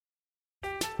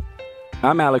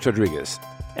I'm Alex Rodriguez.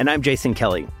 And I'm Jason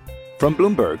Kelly. From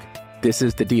Bloomberg, this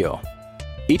is The Deal.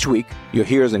 Each week, you'll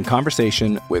hear us in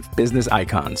conversation with business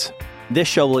icons. This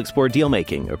show will explore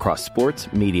deal-making across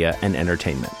sports, media, and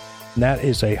entertainment. That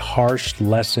is a harsh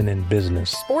lesson in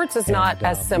business. Sports is not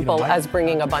as simple as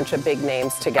bringing a bunch of big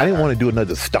names together. I didn't want to do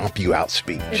another stomp you out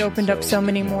speech. It opened up so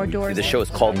many more doors. The show is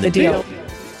called The Deal.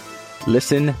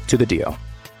 Listen to The Deal.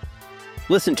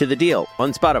 Listen to The Deal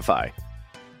on Spotify.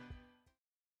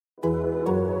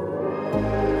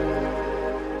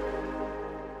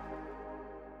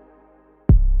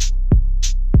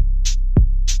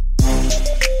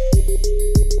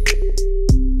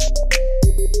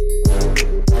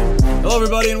 Hello,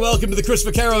 everybody, and welcome to the Chris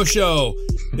Vaccaro Show.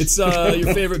 It's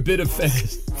your favorite bit of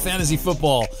fantasy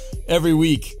football every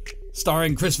week,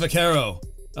 starring Chris Vaccaro.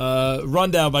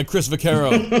 Rundown by Chris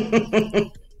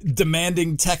Vaccaro.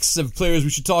 Demanding texts of players we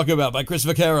should talk about by Chris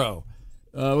Vaccaro.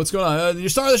 What's going on? Your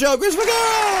star of the show, Chris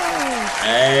Vaccaro!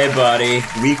 Hey, buddy.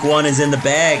 Week 1 is in the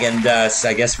bag, and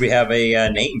I guess we have a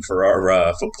name for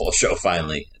our football show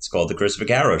finally. It's called the Chris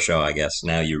Vaccaro Show, I guess.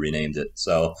 Now you renamed it.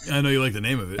 So I know you like the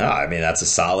name of it. I mean, that's a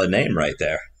solid name right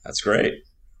there. That's great.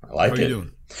 I like it. How are you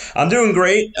doing? I'm doing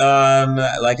great.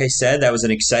 Like I said, that was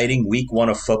an exciting week 1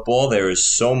 of football. There is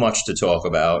so much to talk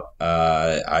about.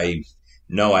 I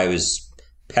know I was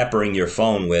peppering your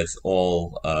phone with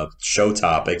all show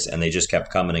topics, and they just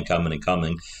kept coming and coming and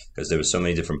coming because there were so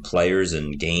many different players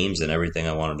and games and everything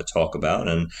I wanted to talk about,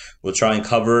 and we'll try and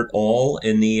cover it all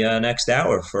in the next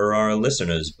hour for our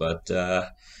listeners. But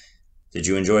did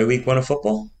you enjoy week 1 of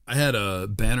football? I had a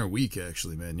banner week,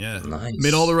 actually, man. Yeah, nice.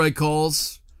 Made all the right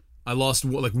calls. I lost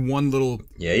one little.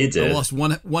 Yeah, you did. I lost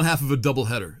one half of a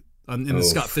doubleheader in the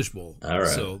Scott Fish Bowl. All right.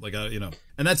 So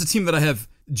and that's a team that I have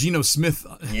Geno Smith.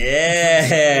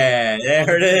 Yeah,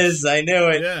 there it is. I knew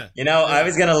it. Yeah. I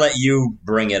was gonna let you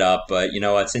bring it up, but you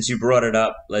know what? Since you brought it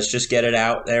up, let's just get it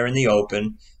out there in the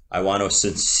open. I want to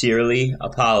sincerely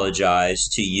apologize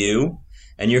to you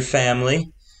and your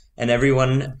family and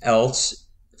everyone else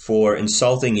for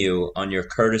insulting you on your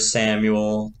Curtis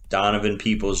Samuel, Donovan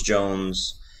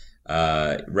Peoples-Jones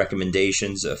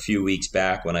recommendations a few weeks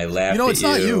back when I laughed at you. It's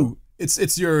not you.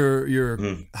 It's your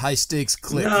high stakes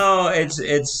clique. No,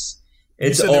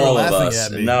 it's all of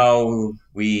us. No,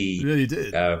 we You really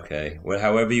did. Okay. Well,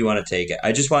 however you want to take it.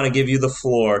 I just want to give you the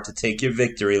floor to take your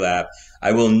victory lap.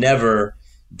 I will never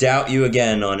doubt you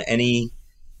again on any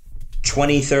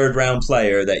 23rd round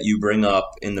player that you bring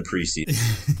up in the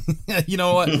preseason. You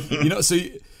know what? So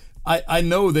I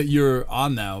know that you're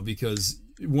on now because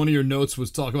one of your notes was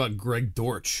talking about Greg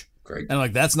Dortch.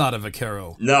 And that's not a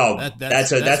Vaccaro. No,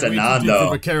 that's a Nando.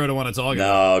 For Vaccaro to want to talk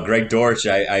about. No, Greg Dortch.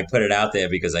 I put it out there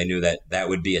because I knew that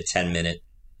would be a 10-minute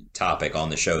topic on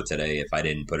the show today if I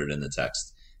didn't put it in the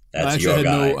text. That's your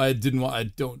guy. I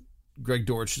don't. Greg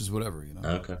Dortch is whatever.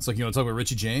 Okay. It's like you want to talk about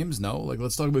Richie James. No,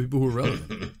 let's talk about people who are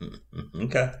relevant.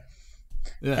 Okay.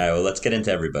 Yeah. All right. Well, let's get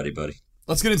into everybody, buddy.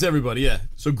 Let's get into everybody. Yeah.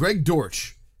 So Greg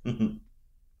Dortch.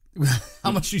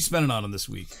 How much are you spending on him this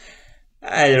week?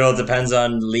 It all depends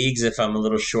on leagues. If I'm a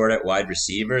little short at wide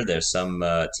receiver, there's some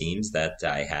teams that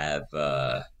I have,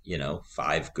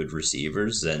 5 good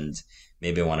receivers, and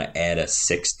maybe I want to add a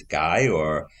 6th guy,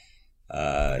 or,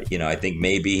 I think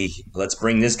maybe let's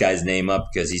bring this guy's name up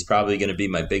because he's probably going to be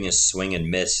my biggest swing and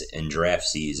miss in draft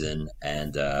season.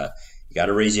 And you got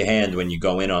to raise your hand when you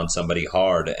go in on somebody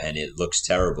hard and it looks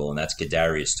terrible, and that's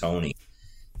Kadarius Toney.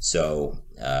 So,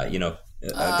 a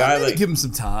guy like give him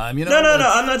some time. No.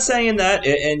 I'm not saying that.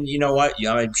 And you know what?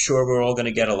 I'm sure we're all going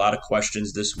to get a lot of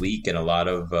questions this week, and a lot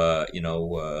of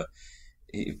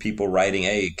people writing,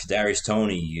 "Hey, Kadarius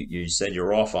Toney, you said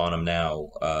you're off on him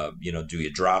now. Do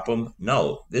you drop him?"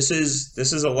 No. This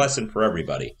is a lesson for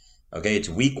everybody. Okay, it's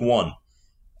week 1.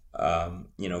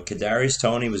 Kadarius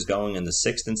Toney was going in the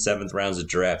 6th and 7th rounds of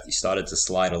draft. He started to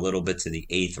slide a little bit to the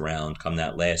 8th round come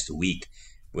that last week,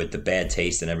 with the bad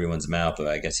taste in everyone's mouth.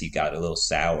 I guess he got a little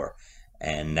sour.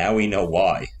 And now we know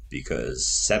why, because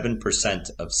 7%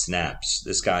 of snaps,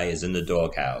 this guy is in the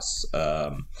doghouse.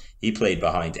 He played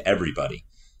behind everybody.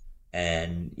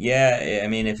 And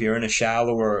if you're in a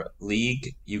shallower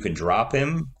league, you can drop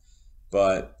him.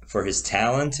 But for his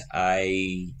talent,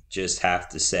 I just have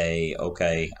to say,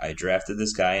 okay, I drafted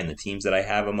this guy, and the teams that I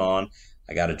have him on,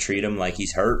 I got to treat him like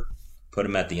he's hurt, put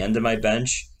him at the end of my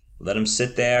bench, let him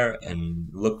sit there and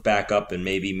look back up in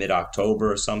maybe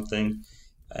mid-October or something,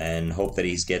 and hope that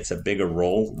he gets a bigger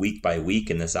role week by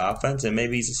week in this offense, and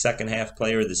maybe he's a second-half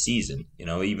player of the season,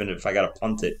 even if I got to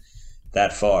punt it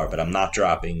that far. But I'm not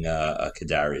dropping a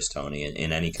Kadarius Toney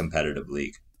in any competitive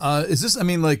league. Is this?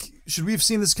 Should we have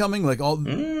seen this coming? I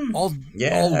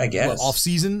guess off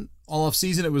all off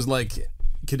season it was like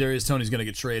Kadarius Toney's going to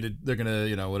get traded. They're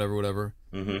going to, whatever.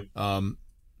 Mm-hmm.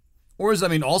 Or is,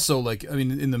 also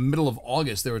in the middle of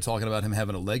August, they were talking about him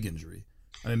having a leg injury.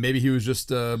 I mean, maybe he was just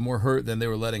more hurt than they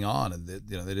were letting on, and they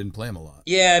didn't play him a lot.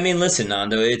 Yeah, listen,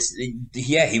 Nando,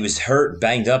 he was hurt,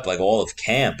 banged up like all of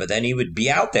camp, but then he would be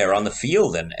out there on the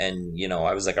field, and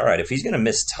I was like, all right, if he's going to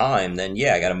miss time, then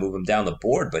yeah, I got to move him down the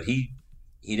board. But he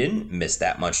didn't miss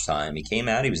that much time. He came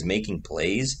out, he was making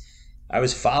plays. I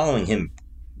was following him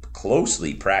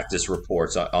closely, practice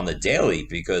reports on the daily,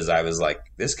 because I was like,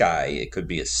 this guy, it could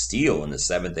be a steal in the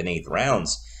 7th and 8th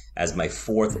rounds as my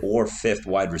 4th or 5th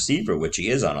wide receiver, which he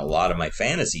is on a lot of my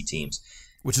fantasy teams.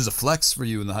 Which is a flex for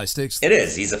you in the high stakes. It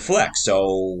is. He's a flex.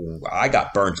 So I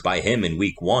got burnt by him in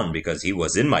week 1 because he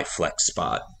was in my flex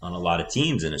spot on a lot of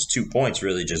teams, and his 2 points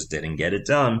really just didn't get it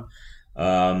done.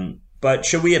 But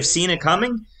should we have seen it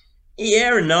coming?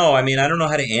 Yeah or no? I don't know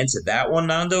how to answer that one,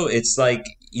 Nando. It's like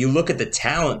you look at the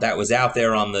talent that was out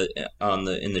there in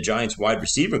the Giants wide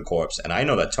receiver corps, and I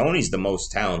know that Tony's the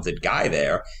most talented guy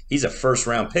there. He's a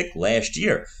first-round pick last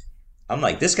year. I'm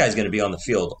like, this guy's going to be on the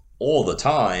field all the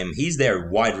time. He's their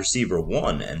wide receiver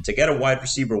 1, and to get a wide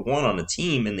receiver 1 on a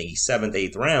team in the 7th,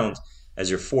 8th round as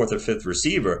your 4th or 5th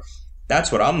receiver,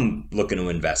 that's what I'm looking to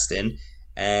invest in.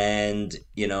 And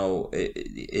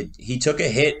he took a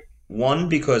hit. One,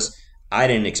 because I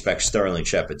didn't expect Sterling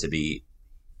Shepard to be,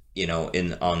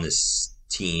 on this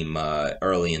team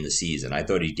early in the season. I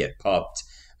thought he'd get pupped.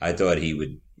 I thought he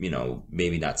would,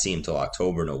 maybe not see him till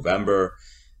October, November.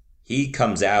 He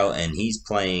comes out and he's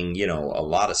playing, a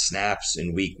lot of snaps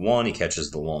in week 1. He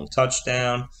catches the long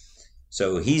touchdown.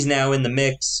 So he's now in the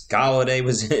mix. Golladay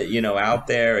was, out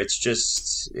there. It's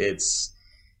just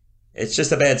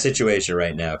a bad situation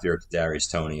right now if you're a Kadarius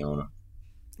Toney owner.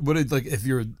 What if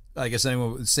you're, I guess,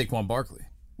 anyone with Saquon Barkley,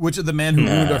 which is the man who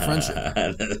ruined our friendship?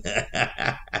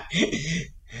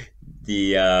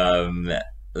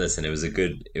 Listen, it was a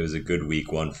good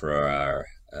week 1 for our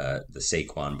the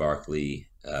Saquon Barkley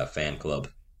fan club,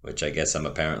 which I guess I'm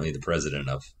apparently the president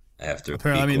of after week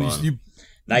 1.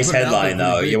 Nice headline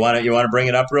though. You want to bring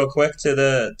it up real quick to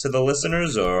the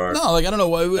listeners, or no? I don't know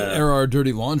why we air our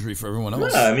dirty laundry for everyone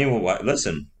else. No,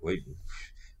 listen,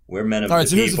 we're men of all right.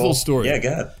 So here's the full story. Yeah,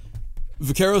 go ahead.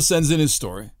 Vaccaro sends in his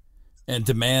story and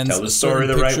demands tell the story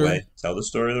the right way. Tell the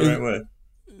story the right way.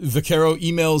 Vaccaro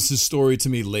emails his story to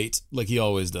me late, like he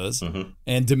always does,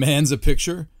 and demands a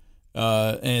picture.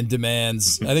 And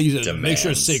demands, I think he said, make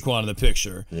sure Saquon in the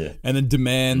picture. Yeah. And then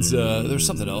demands, there's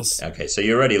something else. Okay, so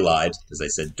you already lied because I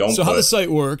said don't. So how the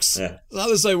site works? Yeah. How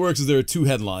the site works is there are 2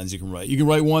 headlines you can write. You can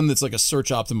write one that's like a search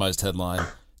optimized headline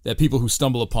that people who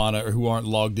stumble upon it or who aren't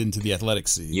logged into the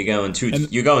Athletics see. You're going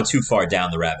too far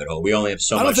down the rabbit hole. We only have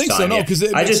so much time. I don't think so, no,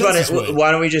 because I just want to.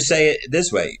 Why don't we just say it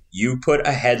this way? You put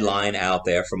a headline out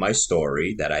there for my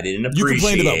story that I didn't appreciate.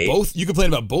 You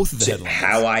complained about both of the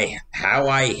headlines. How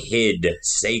I hid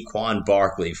Saquon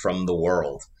Barkley from the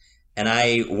world, and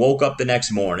I woke up the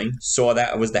next morning, saw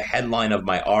that was the headline of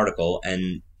my article,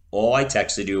 and all I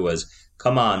texted you was,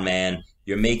 "Come on, man,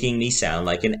 you're making me sound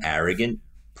like an arrogant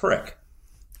prick."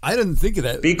 I didn't think of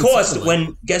that. Because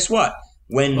guess what?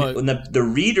 When the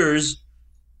readers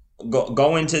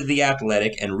go into The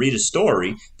Athletic and read a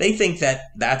story, they think that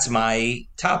that's my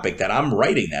topic, that I'm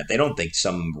writing that. They don't think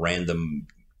some random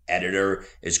editor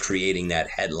is creating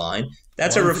that headline.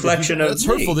 That's a reflection of me. It's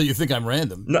hurtful that you think I'm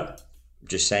random. No, I'm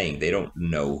just saying they don't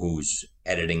know who's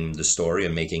editing the story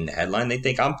and making the headline. They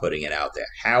think I'm putting it out there.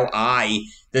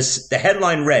 The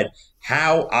headline read,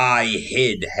 "How I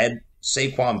hid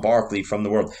Saquon Barkley from the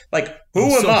world." Like,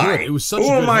 who am I? Who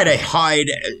am I to hide?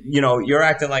 You're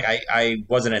acting like I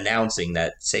wasn't announcing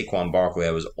that Saquon Barkley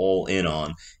I was all in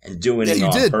on and doing it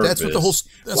on purpose. That's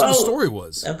what the story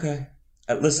was. Okay.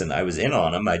 Listen, I was in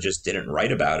on him. I just didn't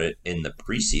write about it in the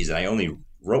preseason. I only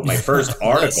wrote my first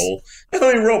article. I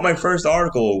only wrote my first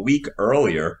article a week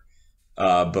earlier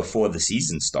before the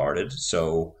season started.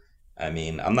 So, I'm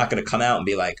not going to come out and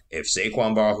be like, if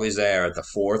Saquon Barkley's there at the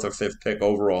 4th or 5th pick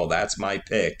overall, that's my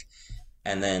pick.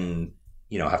 And then,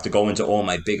 have to go into all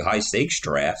my big high stakes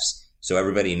drafts so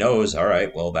everybody knows, all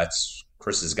right, well, that's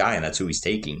Chris's guy and that's who he's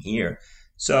taking here.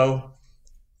 So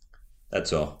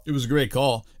that's all. It was a great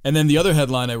call. And then the other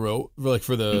headline I wrote,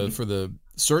 for the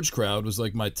search crowd, was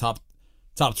like my top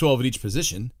 12 at each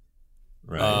position.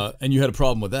 Right. And you had a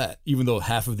problem with that, even though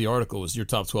half of the article was your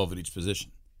top 12 at each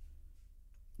position,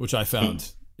 which I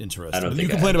found interesting. You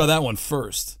complained about that one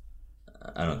first.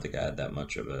 I don't think I had that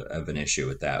much of an issue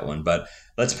with that one, but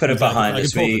let's put it behind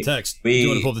us. Do you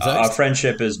want to pull the text? Our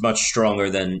friendship is much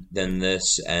stronger than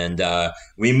this, and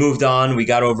we moved on. We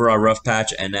got over our rough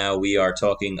patch, and now we are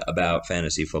talking about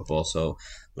fantasy football. So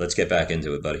let's get back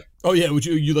into it, buddy. Oh yeah, would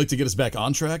you like to get us back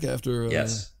on track after?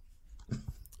 Yes.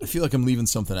 I feel like I'm leaving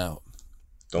something out.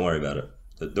 Don't worry about it.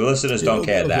 The listeners don't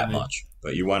care that much,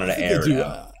 but you wanted to air it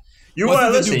out. You Well,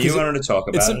 I want to think they listen. do, You wanted to talk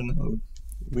about it. And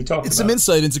we talked. It's about some it.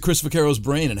 insight into Chris Vaccaro's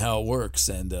brain and how it works,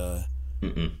 and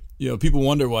people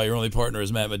wonder why your only partner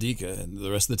is Matt Modica, and the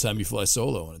rest of the time you fly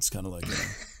solo, and it's kind of like,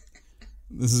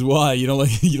 this is why you don't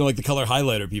like the color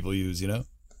highlighter people use,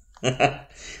 Okay,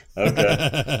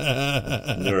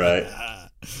 you're right.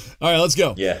 All right, let's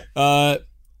go. Yeah.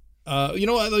 I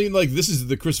mean, like, this is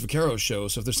the Chris Vaccaro show,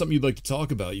 so if there's something you'd like to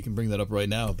talk about, you can bring that up right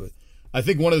now. But I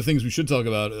think one of the things we should talk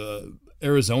about,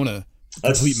 Arizona,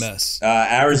 complete mess.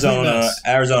 Arizona,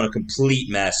 complete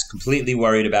mess. Completely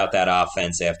worried about that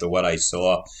offense after what I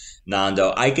saw.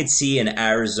 Nando, I could see an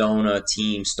Arizona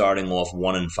team starting off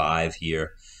 1-5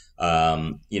 here.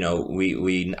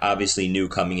 We obviously knew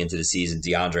coming into the season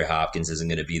DeAndre Hopkins isn't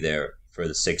going to be there for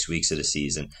the 6 weeks of the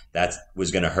season. That was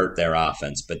going to hurt their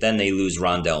offense. But then they lose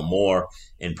Rondell Moore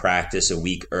in practice a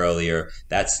week earlier.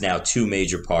 That's now 2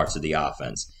 major parts of the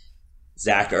offense.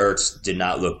 Zach Ertz did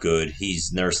not look good.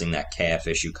 He's nursing that calf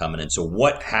issue coming in. So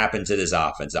what happened to this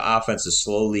offense? The offense is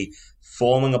slowly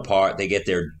falling apart. They get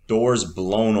their doors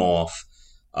blown off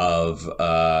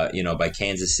by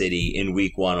Kansas City in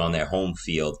week 1 on their home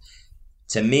field.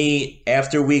 To me,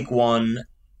 after week 1,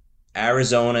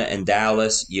 Arizona and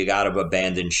Dallas, you got to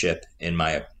abandon ship, in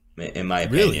my opinion.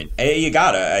 Really? You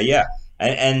got to, yeah.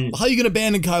 And how are you going to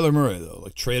abandon Kyler Murray, though?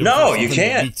 Like, trade him? No, you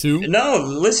can't. Week 2? No,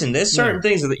 listen, there's certain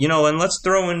things that, and let's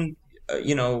throw in,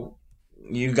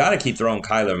 you got to keep throwing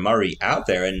Kyler Murray out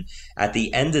there. And at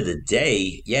the end of the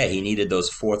day, yeah, he needed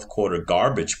those fourth quarter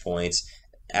garbage points,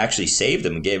 actually saved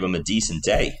him and gave him a decent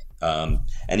day. And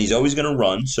he's always going to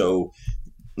run. So,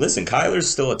 listen,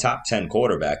 Kyler's still a top 10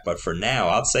 quarterback. But for now,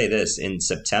 I'll say this. In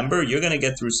September, you're going to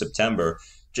get through September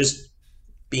just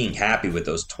being happy with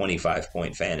those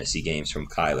 25-point fantasy games from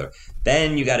Kyler.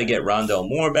 Then you got to get Rondell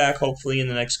Moore back, hopefully, in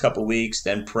the next couple weeks.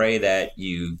 Then pray that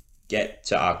you get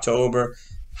to October.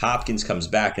 Hopkins comes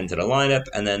back into the lineup,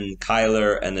 and then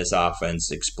Kyler and this offense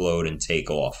explode and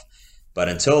take off. But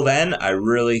until then, I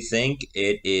really think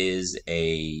it is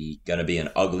going to be an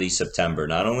ugly September,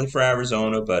 not only for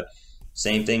Arizona, but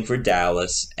same thing for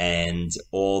Dallas and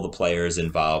all the players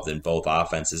involved in both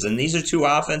offenses. And these are 2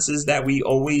 offenses that we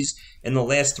always, in the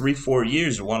last 3-4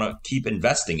 years, want to keep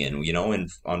investing in,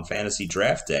 on fantasy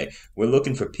draft day. We're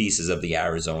looking for pieces of the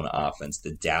Arizona offense,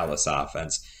 the Dallas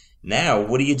offense. Now,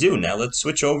 what do you do? Now let's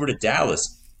switch over to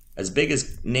Dallas. As big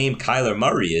as name Kyler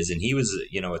Murray is, and he was,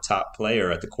 a top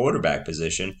player at the quarterback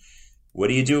position, what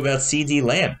do you do about CD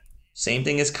Lamb? Same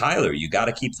thing as Kyler. You got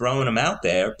to keep throwing him out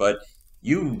there, but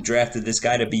you drafted this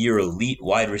guy to be your elite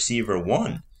wide receiver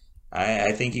 1.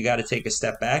 I think you got to take a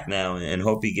step back now and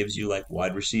hope he gives you like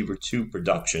wide receiver 2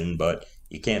 production, but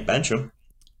you can't bench him.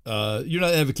 You're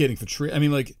not advocating for trade. I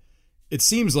mean, like, it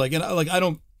seems like, and I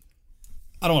don't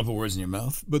want to put words in your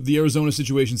mouth, but the Arizona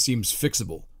situation seems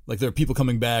fixable. Like, there are people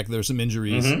coming back. There are some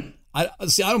injuries. Mm-hmm. I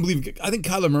think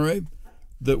Kyler Murray,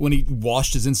 that when he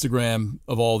washed his Instagram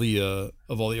of all the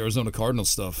Arizona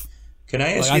Cardinals stuff. Can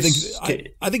I ask I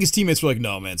think his teammates were like,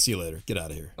 "No, man, see you later. Get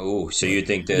out of here." Oh, so you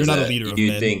think you're not a leader of men.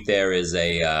 You think there is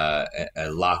a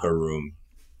locker room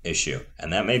issue,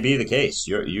 and that may be the case.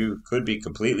 You could be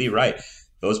completely right.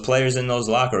 Those players in those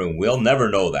locker room, we'll never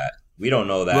know that. We don't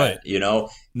know that. Right.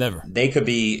 Never. They could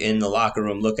be in the locker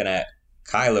room looking at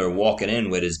Kyler walking in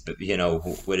with his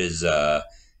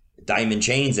diamond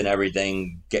chains and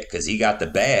everything, because he got the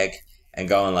bag, and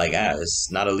going like, this is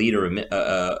not a leader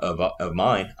of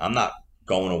mine. I'm not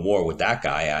going to war with that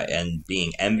guy, and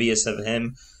being envious of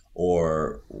him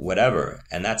or whatever.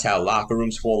 And that's how locker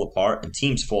rooms fall apart and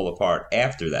teams fall apart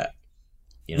after that.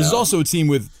 This is also a team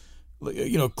with,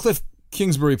 Cliff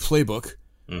Kingsbury playbook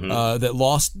that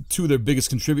lost 2 of their biggest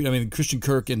contributors. I mean, Christian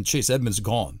Kirk and Chase Edmonds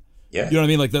gone. Yeah. You know what I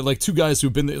mean? Like that, like 2 guys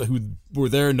who've been there, who were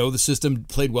there, know the system,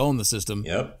 played well in the system.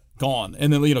 Yep. Gone.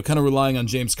 And then, kind of relying on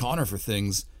James Conner for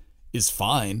things is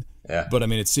fine. Yeah. But I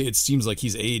mean, it seems like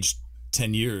he's aged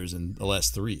 10 years in the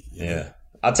last 3. Yeah.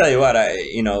 I'll tell you what, I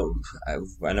know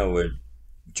we're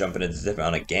jumping into different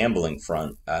on a gambling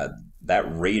front.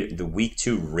 The week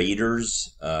 2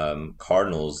 Raiders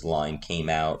Cardinals line came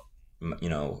out,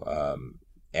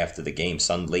 after the game,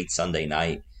 late Sunday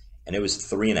night, and it was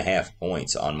 3.5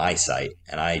 points on my site,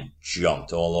 and I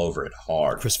jumped all over it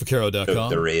hard. ChrisVaccaro.com.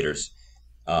 The Raiders.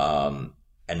 And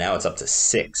now it's up to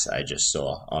 6, I just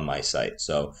saw on my site.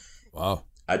 So wow.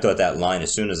 I thought that line,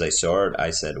 as soon as I saw it,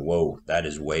 I said, whoa, that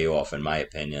is way off in my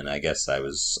opinion. I guess I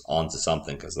was onto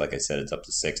something because, like I said, it's up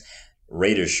to 6.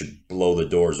 Raiders should blow the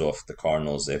doors off the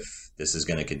Cardinals if this is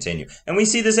going to continue. And we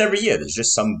see this every year. There's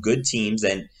just some good teams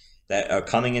that are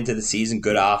coming into the season,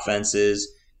 good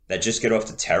offenses, that just get off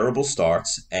to terrible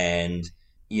starts, and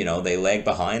they lag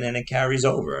behind and it carries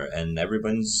over. And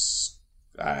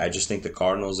I just think the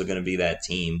Cardinals are going to be that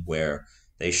team where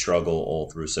they struggle all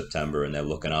through September and they're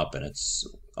looking up and it's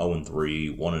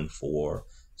 0-3, 1-4,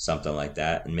 something like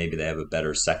that. And maybe they have a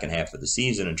better second half of the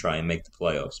season and try and make the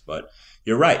playoffs. But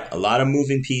you're right. A lot of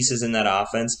moving pieces in that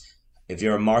offense. If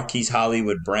you're a Marquise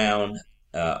Hollywood Brown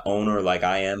owner like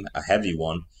I am, a heavy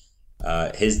one,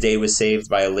 his day was saved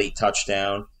by a late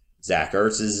touchdown. Zach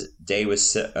Ertz's day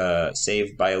was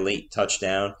saved by a late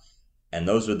touchdown. And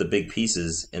those were the big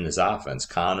pieces in this offense.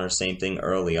 Connor, same thing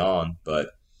early on. But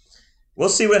we'll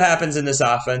see what happens in this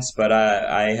offense. But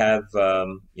I have,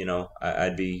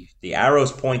 I'd be the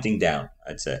arrow's pointing down,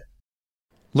 I'd say.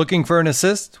 Looking for an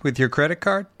assist with your credit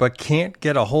card, but can't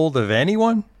get a hold of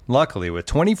anyone? Luckily, with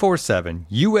 24/7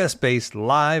 U.S.-based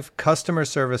live customer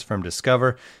service from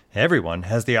Discover, everyone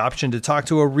has the option to talk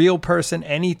to a real person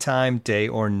anytime, day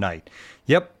or night.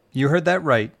 Yep, you heard that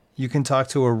right. You can talk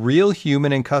to a real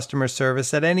human in customer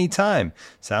service at any time.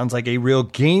 Sounds like a real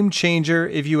game changer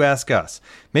if you ask us.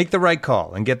 Make the right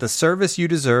call and get the service you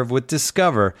deserve with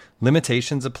Discover.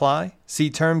 Limitations apply. See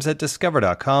terms at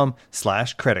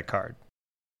discover.com/creditcard.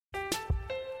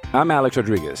 I'm Alex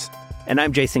Rodriguez. And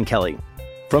I'm Jason Kelly.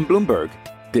 From Bloomberg,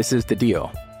 this is The Deal.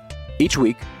 Each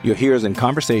week, you'll hear us in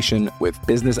conversation with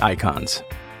business icons.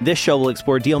 This show will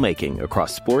explore deal-making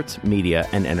across sports, media,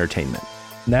 and entertainment.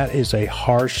 That is a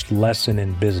harsh lesson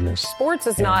in business. Sports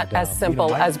is not as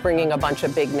simple as bringing a bunch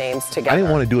of big names together. I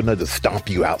didn't want to do another stomp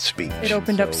you out speech. It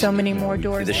opened up so many more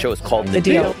doors. The show is called The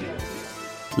Deal.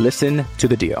 Listen to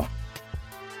The Deal.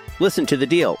 Listen to The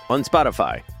Deal on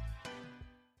Spotify.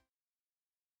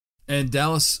 And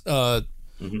Dallas, well,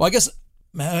 I guess,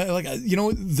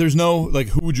 there's no,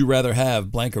 who would you rather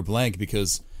have, blank or blank,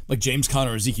 because, James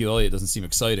Conner or Ezekiel Elliott doesn't seem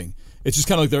exciting. It's just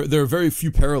kind of there are very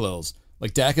few parallels.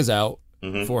 Dak is out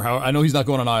for how, I know he's not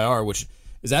going on IR, which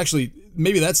is actually,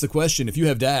 maybe that's the question. If you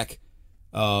have Dak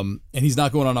and he's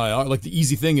not going on IR, the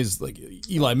easy thing is,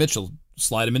 Eli Mitchell,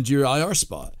 slide him into your IR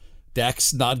spot.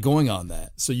 Dak's not going on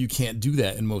that, so you can't do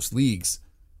that in most leagues.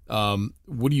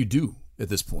 What do you do at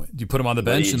this point? Do you put him on the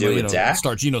bench and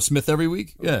start Geno Smith every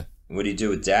week? Yeah. What do you do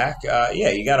with Dak?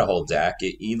 You got to hold Dak.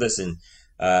 Listen.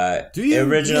 Do you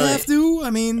originally have to?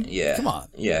 I mean, yeah, come on.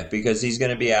 Yeah, because he's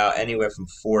going to be out anywhere from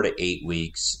 4 to 8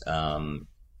 weeks.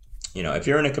 If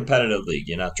you're in a competitive league,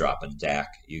 you're not dropping Dak.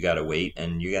 You got to wait,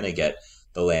 and you're going to get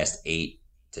the last 8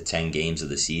 to 10 games of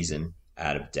the season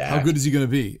out of Dak. How good is he going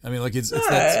to be? I mean, it's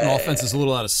that offense is a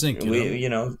little out of sync.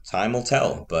 Time will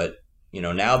tell, but.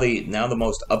 Now the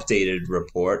most updated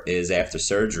report is after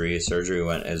surgery. Surgery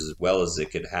went as well as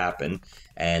it could happen,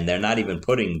 and they're not even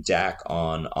putting Dak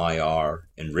on IR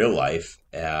in real life.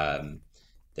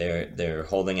 They're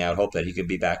holding out hope that he could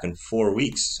be back in 4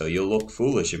 weeks. So you'll look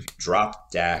foolish if you drop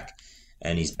Dak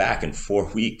and he's back in 4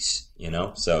 weeks.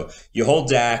 So you hold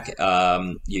Dak.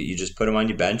 You just put him on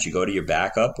your bench. You go to your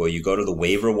backup, or you go to the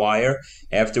waiver wire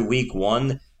after week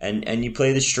 1. And you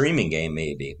play the streaming game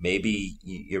maybe. Maybe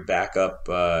your backup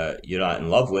you're not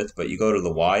in love with, but you go to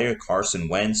the wire, Carson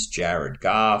Wentz, Jared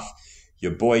Goff,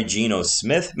 your boy Geno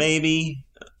Smith maybe.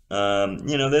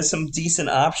 There's some decent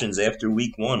options after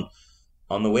week 1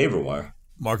 on the waiver wire.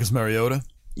 Marcus Mariota?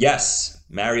 Yes.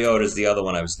 Mariota's the other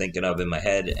one I was thinking of in my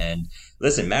head. And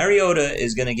listen, Mariota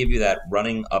is going to give you that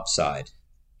running upside.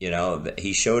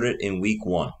 He showed it in week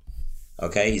 1.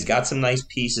 Okay, he's got some nice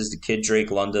pieces. The kid Drake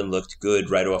London looked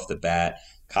good right off the bat.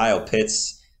 Kyle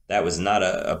Pitts, that was not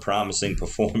a promising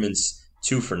performance,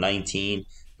 2 for 19,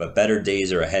 but better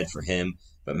days are ahead for him.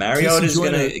 But Mariota's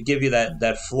going to give you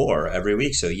that floor every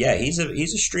week. So yeah, he's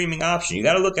a streaming option. You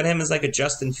got to look at him as like a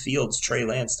Justin Fields, Trey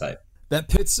Lance type. That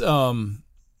Pitts, the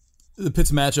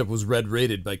Pitts matchup was red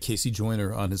rated by Casey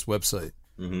Joyner on his website.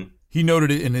 Mm-hmm. He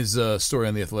noted it in his story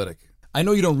on The Athletic. I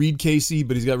know you don't read Casey,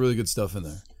 but he's got really good stuff in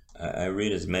there. I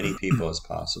read as many people as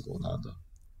possible, Nando.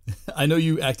 I know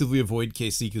you actively avoid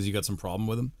KC because you got some problem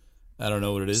with him. I don't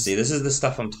know what it is. See, this is the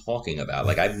stuff I'm talking about.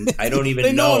 I don't even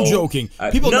they know I'm joking.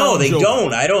 People no, they joking.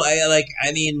 don't. I don't. I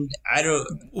don't.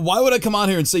 Why would I come on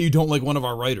here and say you don't like one of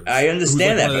our writers? I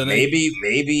understand that, but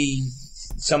maybe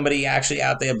somebody actually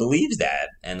out there believes that.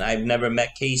 And I've never met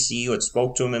KC or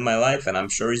spoke to him in my life, and I'm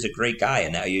sure he's a great guy.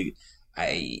 And now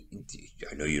I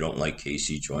know you don't like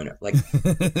Casey Joyner.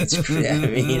 It's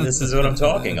this is what I'm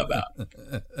talking about.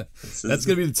 That's going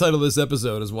to be the title of this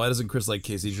episode is Why Doesn't Chris Like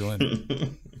Casey Joyner?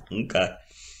 Okay.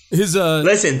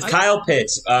 Listen, Kyle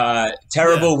Pitts,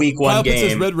 terrible week 1 Kyle game.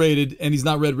 Pitts is red rated, and he's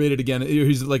not red rated again.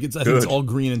 He's like, I think it's all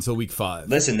green until week 5.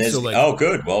 Listen,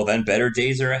 good. Well, then better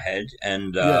days are ahead,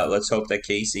 and let's hope that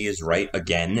Casey is right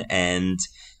again. And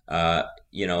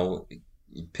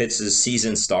Pitts'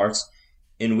 season starts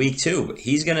in week 2.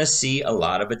 He's going to see a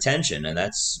lot of attention, and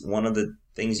that's one of the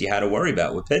things you had to worry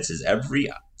about with Pitts is every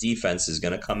defense is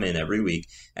going to come in every week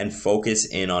and focus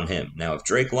in on him. Now, if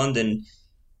Drake London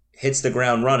hits the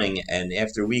ground running and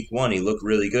after week 1 he looked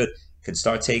really good, could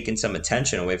start taking some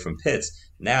attention away from Pitts,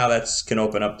 now that's can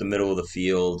open up the middle of the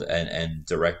field and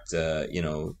direct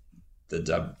the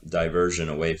diversion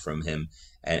away from him,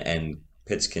 and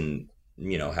Pitts can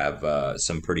have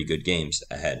some pretty good games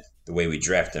ahead, the way we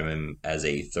drafted him as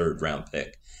a 3rd round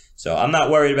pick. So I'm not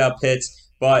worried about Pitts,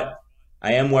 but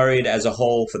I am worried as a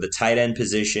whole for the tight end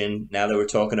position. Now that we're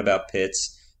talking about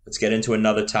Pitts, let's get into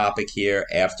another topic here.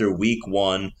 After week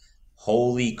 1,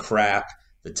 holy crap,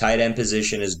 the tight end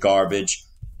position is garbage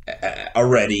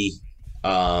already.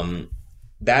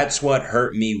 That's what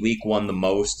hurt me week 1 the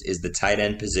most, is the tight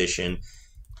end position.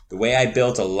 The way I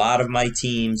built a lot of my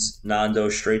teams, Nando,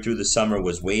 straight through the summer,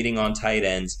 was waiting on tight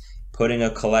ends, putting a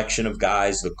collection of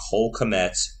guys, the Cole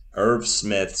Kmets, Irv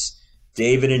Smiths,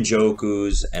 David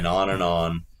Njoku's, and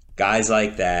on, guys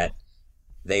like that.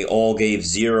 They all gave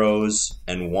 0s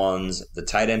and 1s. The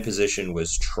tight end position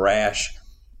was trash.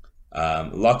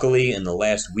 Luckily, in the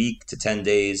last week to 10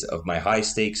 days of my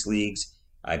high-stakes leagues,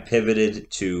 I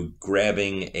pivoted to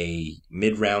grabbing a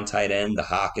mid-round tight end, the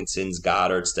Hawkinsons,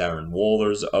 Goddards, Darren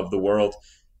Wallers of the world.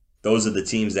 Those are the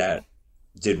teams that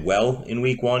did well in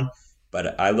week 1.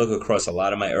 But I look across a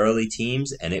lot of my early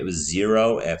teams, and it was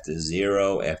 0 after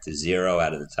 0 after 0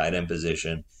 out of the tight end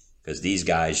position because these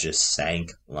guys just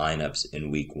sank lineups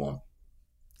in week 1.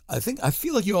 I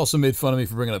feel like you also made fun of me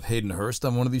for bringing up Hayden Hurst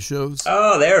on one of these shows.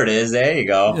 Oh, there it is. There you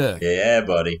go. Yeah,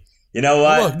 buddy. You know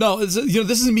what? Look, no, this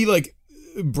isn't me like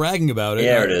bragging about it.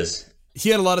 There it is. He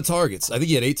had a lot of targets. I think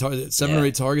he had 7 or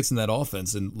 8 targets in that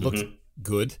offense and looked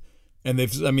good. And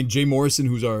Jay Morrison,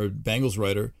 who's our Bengals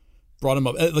writer, brought him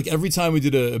up. Like every time we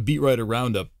did a beat writer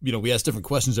roundup, we asked different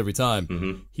questions every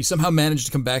time. He somehow managed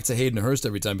to come back to Hayden Hurst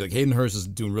every time. Be like, Hayden Hurst is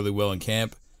doing really well in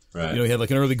camp. Right. He had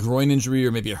like an early groin injury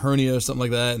or maybe a hernia or something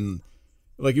like that. And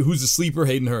like, who's the sleeper?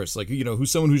 Hayden Hurst. Like,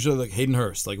 who's someone who's like Hayden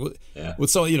Hurst? Like,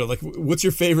 what's so, like, what's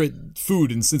your favorite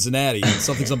food in Cincinnati?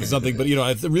 Something. But,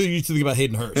 I really used to think about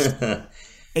Hayden Hurst.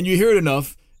 And you hear it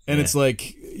enough, and it's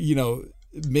like,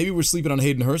 maybe we're sleeping on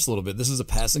Hayden Hurst a little bit. This is a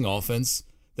passing offense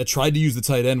that tried to use the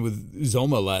tight end with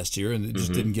Zoma last year, and it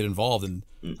just didn't get involved. And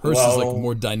Hurst is like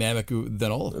more dynamic than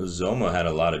all of them. Zoma had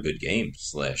a lot of good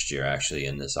games last year, actually,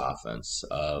 in this offense.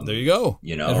 There you go.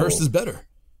 And Hurst is better.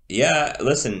 Yeah,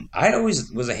 listen, I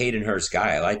always was a Hayden Hurst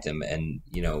guy. I liked him, and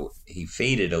he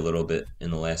faded a little bit in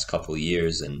the last couple of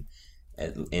years, and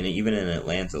even in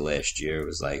Atlanta last year, it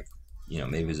was like,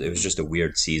 maybe it was just a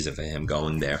weird season for him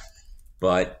going there.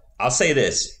 But I'll say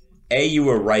this. You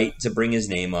were right to bring his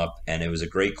name up, and it was a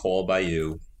great call by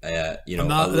you. That's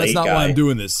not why I'm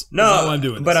doing this. No, that's not why I'm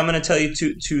doing this. But I'm going to tell you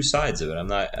two sides of it. I'm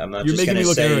not. You're just going to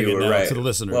say you were right to the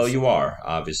listeners. Well, you are,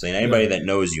 obviously, and anybody that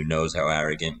knows you knows how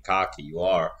arrogant and cocky you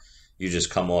are. You just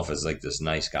come off as like this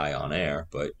nice guy on air,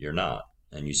 but you're not.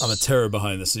 And I'm a terror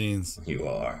behind the scenes. You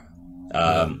are.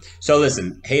 So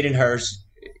listen, Hayden Hurst,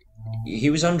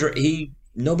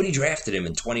 nobody drafted him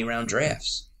in 20-round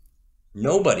drafts.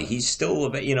 Nobody. He's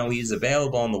still, he's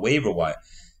available on the waiver wire.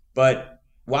 But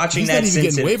watching that he's not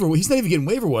even getting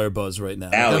waiver wire buzz right now.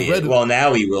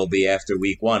 Now he will be after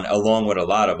week 1, along with a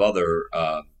lot of other,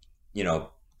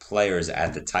 players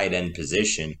at the tight end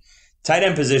position. Tight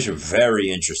end position, very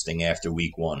interesting after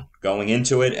week 1. Going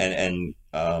into it and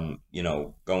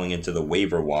going into the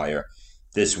waiver wire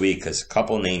this week because a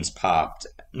couple names popped,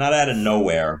 not out of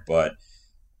nowhere, but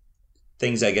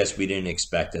things I guess we didn't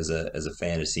expect as a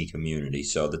fantasy community.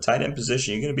 So the tight end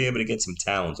position, you're going to be able to get some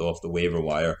talent off the waiver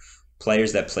wire.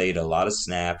 Players that played a lot of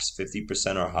snaps,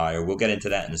 50% or higher. We'll get into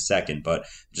that in a second, but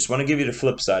just want to give you the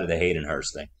flip side of the Hayden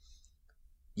Hurst thing.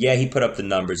 Yeah, he put up the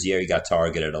numbers. Yeah, he got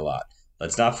targeted a lot.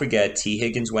 Let's not forget T.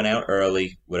 Higgins went out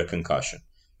early with a concussion.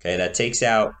 Okay, that takes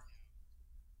out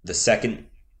the second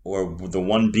or the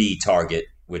 1B target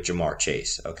with Jamar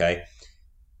Chase. Okay,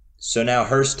 so now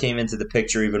Hurst came into the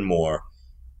picture even more.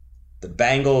 The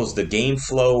Bengals, the game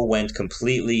flow went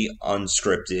completely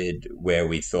unscripted where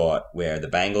the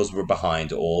Bengals were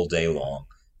behind all day long,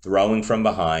 throwing from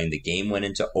behind. The game went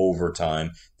into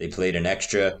overtime. They played an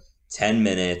extra 10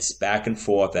 minutes, back and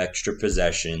forth, extra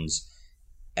possessions,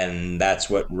 and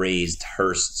that's what raised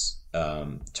Hurst's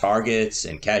targets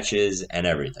and catches and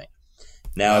everything.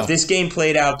 Now, if this game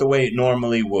played out the way it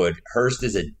normally would, Hurst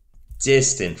is a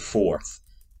distant fourth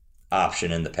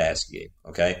option in the passing game,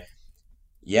 okay?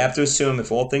 You have to assume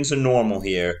if all things are normal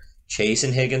here, Chase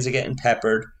and Higgins are getting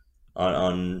peppered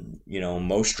on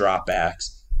most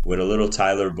dropbacks with a little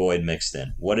Tyler Boyd mixed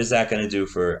in. What is that going to do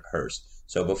for Hurst?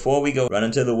 So before we go run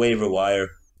into the waiver wire,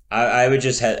 I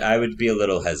would be a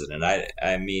little hesitant.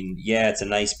 I mean, yeah, it's a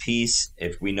nice piece.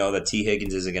 If we know that T.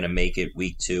 Higgins isn't going to make it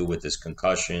week 2 with this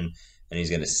concussion and he's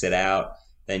going to sit out,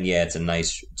 then yeah, it's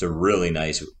a really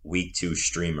nice week 2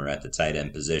 streamer at the tight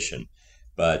end position.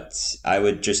 But I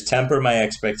would just temper my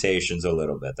expectations a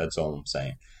little bit. That's all I'm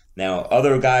saying. Now,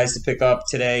 other guys to pick up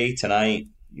tonight,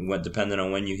 depending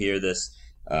on when you hear this,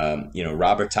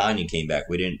 Robert Tonyan came back.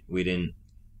 We didn't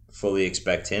fully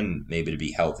expect him maybe to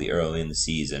be healthy early in the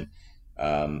season.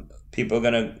 People are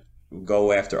going to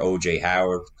go after O.J.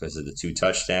 Howard because of the 2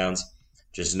 touchdowns.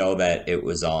 Just know that it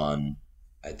was on,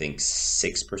 I think,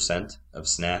 6% of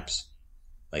snaps.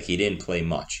 Like, he didn't play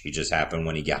much. He just happened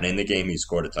when he got in the game, he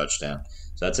scored a touchdown.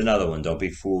 So that's another one. Don't be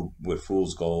fooled with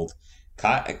fool's gold.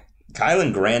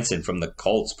 Kylan Granson from the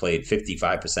Colts played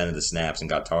 55% of the snaps and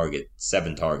got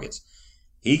 7 targets.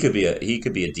 He could be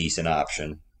a decent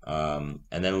option. And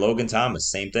then Logan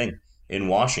Thomas, same thing in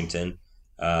Washington.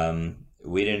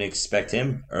 We didn't expect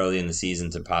him early in the season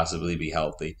to possibly be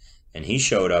healthy, and he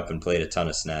showed up and played a ton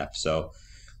of snaps. So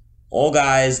all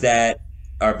guys that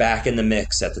are back in the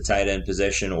mix at the tight end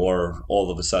position, or all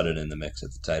of a sudden in the mix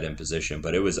at the tight end position.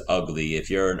 But it was ugly. If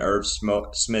you're an Irv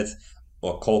Smith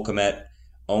or Cole Kmet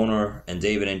owner and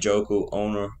David Njoku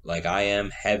owner, like I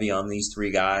am, heavy on these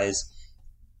 3 guys,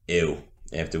 ew,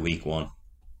 after week 1.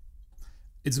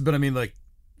 But I mean, like,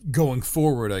 going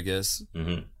forward, I guess.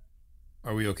 Mm-hmm.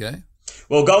 Are we okay?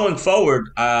 Well, going forward,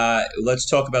 let's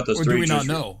talk about those 3. Or do we not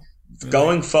know?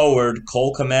 Going forward,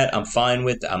 Cole Kmet, I'm fine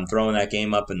with. I'm throwing that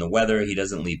game up in the weather. He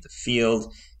doesn't leave the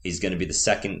field. He's going to be the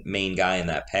second main guy in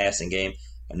that passing game.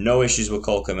 No issues with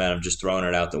Cole Kmet. I'm just throwing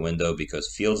it out the window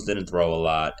because Fields didn't throw a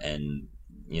lot and,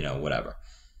 whatever.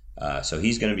 So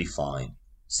he's going to be fine.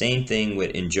 Same thing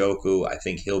with Njoku. I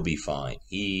think he'll be fine.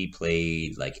 He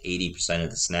played like 80% of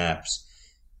the snaps.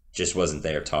 Just wasn't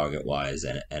there target-wise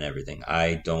and everything.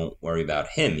 I don't worry about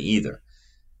him either.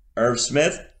 Irv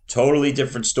Smith, totally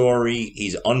different story.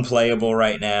 He's unplayable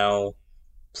right now.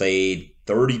 Played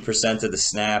 30% of the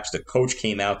snaps. The coach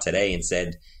came out today and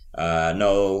said,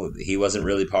 no, he wasn't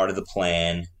really part of the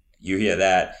plan. You hear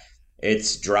that.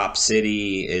 It's drop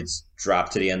city. It's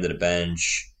drop to the end of the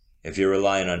bench. If you're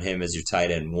relying on him as your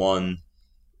tight end 1,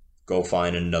 go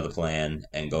find another plan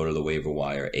and go to the waiver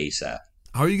wire ASAP.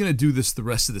 How are you going to do this the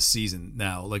rest of the season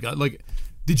now? Like,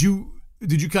 did you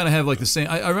kind of have like the same?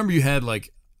 I remember you had I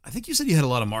think you said you had a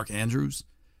lot of Mark Andrews.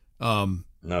 No,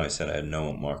 I said I had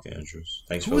no Mark Andrews.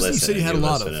 Thanks for listening. You said you had a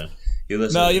lot of.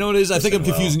 No, you know what it is? I think I'm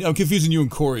confusing. I'm confusing you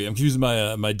and Corey. I'm confusing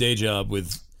my day job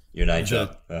with your night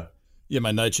job. Yeah,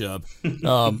 my night job.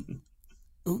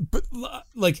 But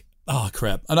oh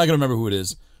crap, I'm not gonna remember who it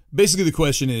is. Basically, the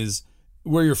question is,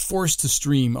 where you're forced to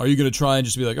stream, are you going to try and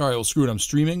just be like, all right, well, screw it, I'm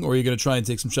streaming? Or are you going to try and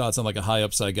take some shots on like a high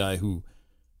upside guy who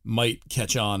might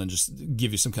catch on and just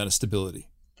give you some kind of stability?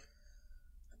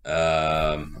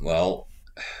 Well,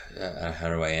 how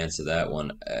do I answer that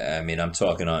one? I mean, I'm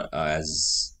talking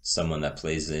as someone that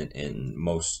plays in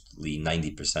mostly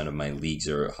 90% of my leagues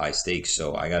are high stakes.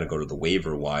 So I got to go to the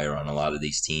waiver wire on a lot of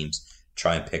these teams,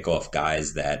 try and pick off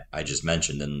guys that I just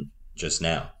mentioned and just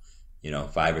now.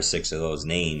 5 or 6 of those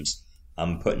names.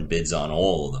 I'm putting bids on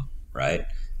all of them, right?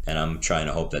 And I'm trying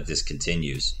to hope that this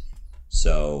continues.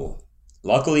 So,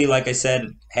 luckily, like I said,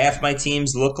 half my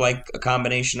teams look like a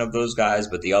combination of those guys,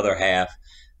 but the other half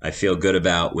I feel good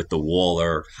about with the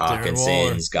Waller,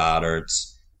 Hawkinsons,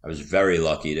 Goddards. I was very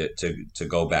lucky to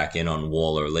go back in on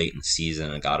Waller late in the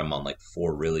season and got him on like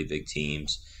 4 really big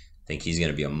teams. I think he's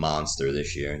going to be a monster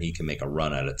this year, and he can make a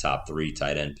run at a top 3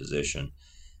 tight end position.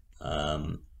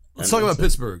 Let's talk about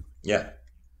Pittsburgh. Yeah.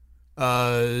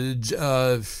 Where do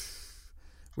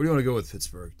you want to go with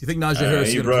Pittsburgh? Do you think Najee Harris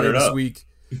is going to play this week?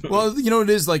 Well, you know what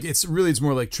it is? Like, it's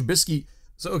more like Trubisky.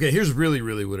 So, okay, here's really,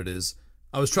 really what it is.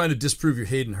 I was trying to disprove your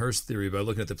Hayden Hurst theory by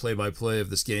looking at the play-by-play of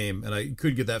this game, and I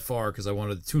couldn't get that far because I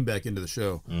wanted to tune back into the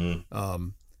show. And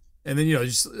then, I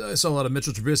saw a lot of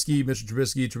Mitchell Trubisky.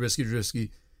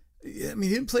 I mean,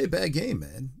 he didn't play a bad game,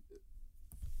 man.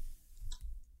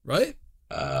 Right?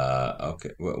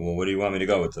 Okay. Well, what do you want me to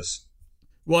go with this?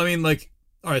 Well, I mean, like,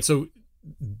 all right, so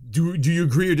do you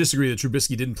agree or disagree that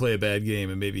Trubisky didn't play a bad game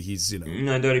and maybe he's, I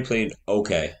thought he played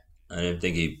okay. I didn't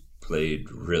think he played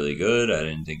really good. I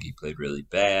didn't think he played really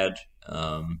bad.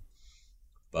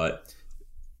 But,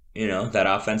 that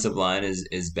offensive line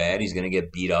is bad. He's going to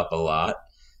get beat up a lot.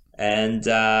 And,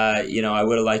 I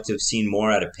would have liked to have seen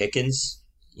more out of Pickens.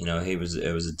 It was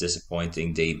a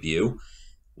disappointing debut.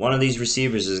 One of these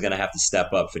receivers is going to have to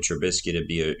step up for Trubisky to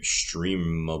be a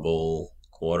streamable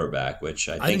quarterback, which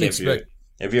I think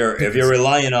if you're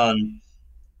relying on,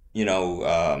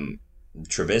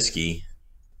 Trubisky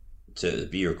to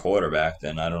be your quarterback,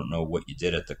 then I don't know what you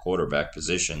did at the quarterback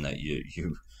position that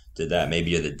you did that.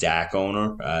 Maybe you're the Dak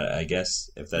owner, I guess,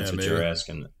 if that's what you're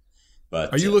asking.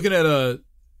 But are you looking at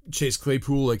Chase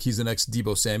Claypool like he's the next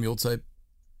Deebo Samuel type?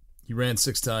 He ran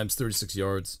 6 times, 36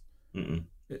 yards. Mm-mm.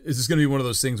 Is this going to be one of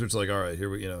those things where it's like, all right, here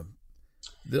we,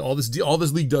 all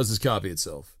this league does is copy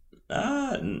itself?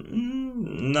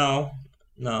 No,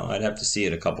 I'd have to see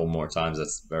it a couple more times.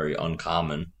 That's very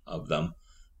uncommon of them.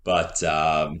 But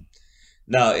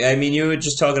no, I mean, you were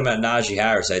just talking about Najee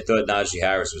Harris. I thought Najee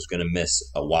Harris was going to miss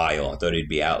a while. I thought he'd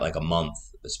be out like a month,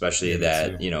 especially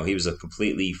that, he was a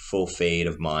completely full fade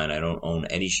of mine. I don't own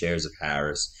any shares of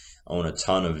Harris. I own a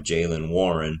ton of Jalen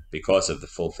Warren because of the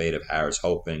full fade of Harris, I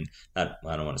don't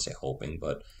want to say hoping,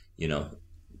 but,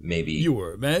 maybe you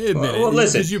were, man. Admit well, it.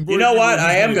 listen, you know what?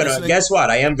 I am gonna guess what?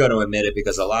 I am gonna admit it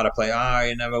because a lot of players,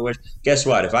 you never wish. Guess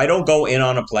what? If I don't go in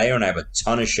on a player and I have a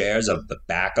ton of shares of the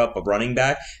backup of running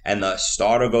back and the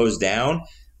starter goes down,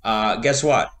 guess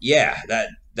what? Yeah,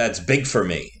 that's big for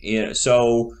me.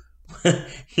 So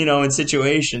in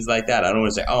situations like that, I don't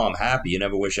want to say, I'm happy. You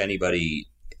never wish anybody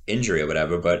injury or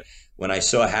whatever. But when I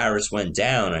saw Harris went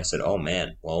down, I said, oh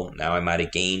man, well now I might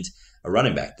have gained a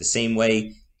running back. The same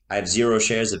way I have 0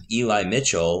 shares of Eli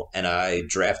Mitchell, and I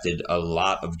drafted a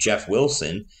lot of Jeff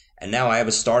Wilson, and now I have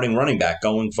a starting running back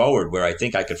going forward where I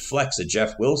think I could flex a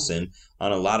Jeff Wilson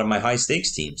on a lot of my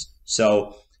high-stakes teams.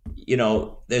 So,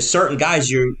 there's certain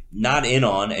guys you're not in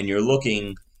on, and you're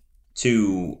looking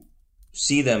to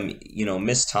see them,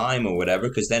 miss time or whatever,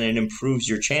 because then it improves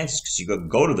your chances because you could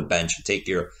go to the bench and take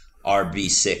your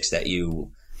RB6 that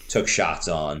you took shots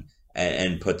on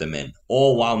and put them in,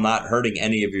 all while not hurting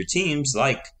any of your teams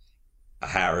like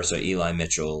Harris or Eli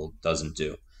Mitchell doesn't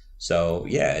do. So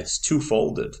yeah, it's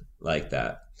two-folded like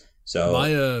that.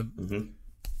 So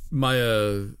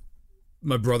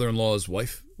my brother-in-law's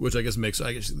wife, which I guess my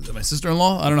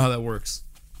sister-in-law. I don't know how that works.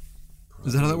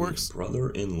 Is that how that works?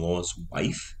 Brother-in-law's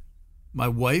wife? My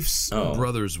wife's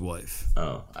brother's wife.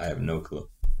 Oh, I have no clue.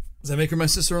 Does that make her my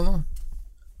sister-in-law?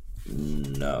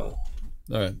 No.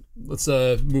 All right, let's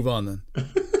move on then.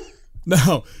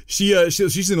 No,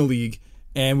 she's in a league.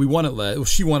 And we won it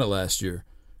she won it last year.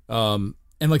 And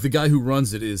like the guy who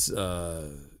runs it is, not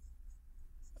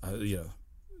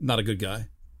a good guy.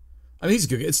 I mean, he's a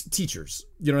good guy. It's teachers.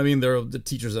 You know what I mean? They're the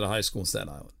teachers at a high school in Staten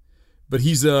Island. But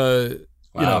he's,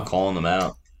 calling them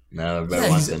out. Now everybody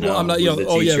wants to know. Well, I'm not, the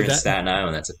teacher in Staten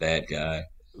Island, that's a bad guy.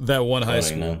 That one high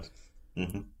school.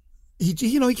 Mm-hmm. He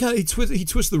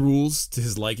twists the rules to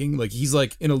his liking. Like he's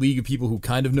like in a league of people who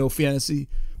kind of know fantasy.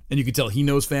 And you can tell he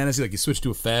knows fantasy. Like he switched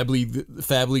to a Fab League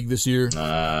this year.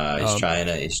 He's trying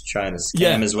to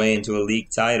scam his way into a league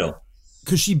title.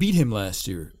 Because she beat him last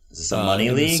year. Is this a money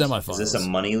league? Semifinals. Is this a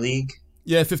money league?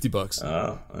 Yeah, $50.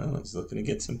 Oh, well, he's looking to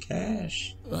get some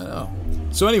cash. I know.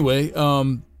 So anyway, I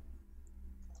don't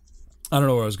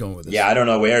know where I was going with this. Yeah, I don't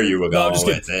know where you were going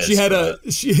with this.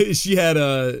 She had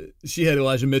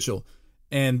Elijah Mitchell,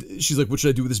 and she's like, "What should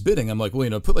I do with this bidding?" I'm like,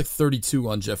 "Well, put like 32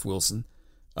 on Jeff Wilson."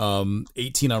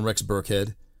 18 on Rex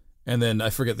Burkhead, and then I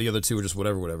forget the other 2 are just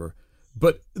whatever.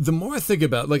 But the more I think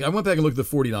about, like, I went back and looked at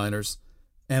the 49ers,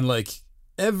 and like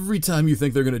every time you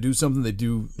think they're going to do something, they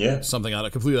do something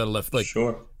completely out of left. Like,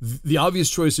 sure. The obvious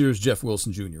choice here is Jeff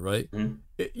Wilson Jr., right? Mm-hmm.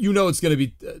 It's going to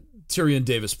be Tyrion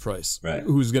Davis-Price, right?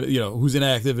 Who's going to, who's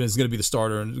inactive and is going to be the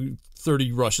starter and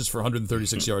 30 rushes for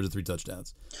 136 yards and 3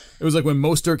 touchdowns. It was like when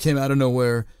Mostert came out of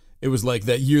nowhere. It was like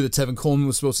that year that Tevin Coleman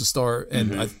was supposed to start,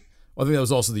 and I think that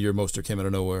was also the year Mostert came out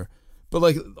of nowhere. But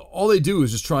like all they do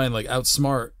is just try and like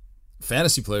outsmart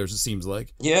fantasy players, it seems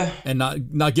like. Yeah. And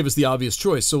not give us the obvious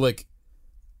choice. So like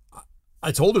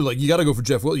I told her, like, you gotta go for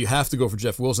Jeff Wilson. You have to go for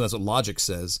Jeff Wilson. That's what logic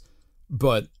says.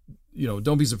 But,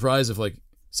 don't be surprised if like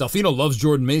Salfino loves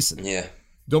Jordan Mason. Yeah.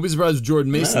 Don't be surprised if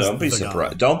Jordan Mason. No, don't be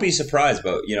surprised. Don't be surprised,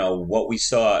 but what we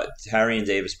saw, Tyrion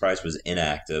Davis-Price was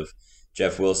inactive.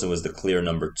 Jeff Wilson was the clear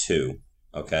number 2.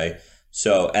 Okay.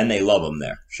 So, and they love him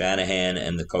there. Shanahan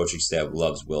and the coaching staff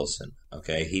loves Wilson.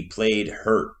 Okay, he played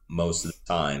hurt most of the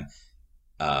time.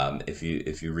 If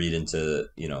you read into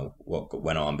what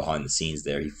went on behind the scenes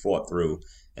there, he fought through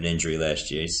an injury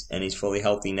last year, and he's fully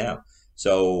healthy now.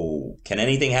 So, can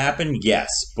anything happen? Yes,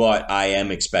 but I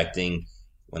am expecting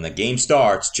when the game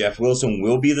starts, Jeff Wilson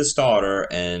will be the starter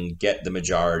and get the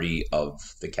majority of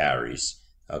the carries.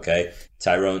 Okay,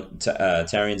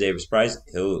 Tyrion Davis-Price,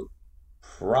 he'll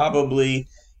probably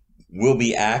will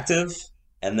be active.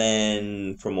 And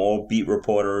then from all beat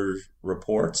reporter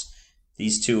reports,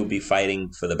 these two will be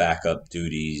fighting for the backup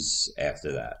duties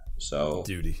after that. So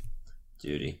Duty.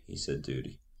 He said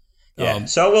duty. Yeah,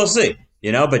 so we'll see.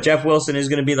 But Jeff Wilson is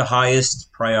going to be the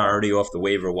highest priority off the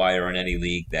waiver wire in any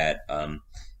league that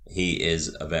he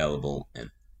is available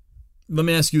in. Let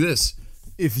me ask you this.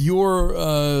 If you're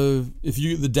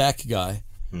the Dak guy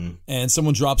and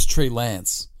someone drops Trey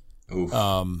Lance,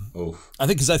 I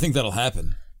think that'll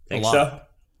happen. Think so?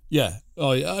 Yeah.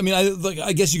 Oh, yeah. I mean,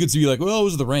 I guess you could be like, well, it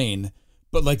was the rain,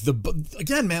 but like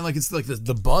again, man, like it's like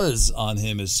the buzz on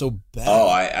him is so bad. Oh,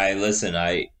 I listen.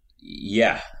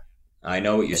 I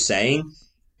know what you're saying,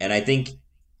 and I think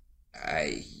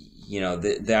I've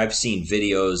seen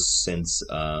videos since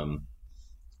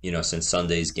since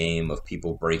Sunday's game of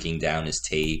people breaking down his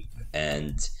tape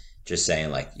and just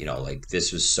saying like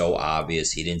this was so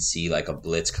obvious. He didn't see like a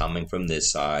blitz coming from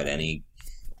this side, any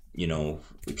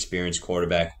experienced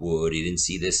quarterback would. He didn't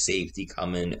see this safety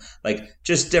coming, like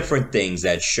just different things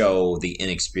that show the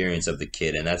inexperience of the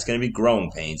kid, and that's going to be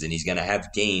growing pains, and he's going to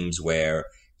have games where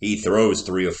he throws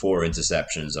 3 or 4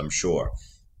 interceptions, I'm sure.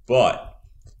 But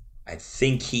I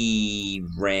think he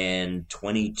ran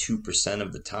 22%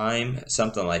 of the time,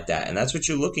 something like that. And that's what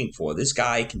you're looking for. This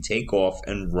guy can take off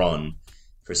and run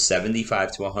for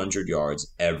 75 to 100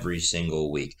 yards every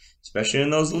single week, especially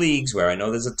in those leagues where I know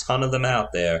there's a ton of them out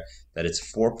there that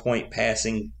it's 4-point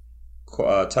passing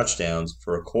touchdowns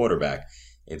for a quarterback.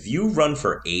 If you run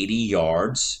for 80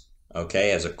 yards,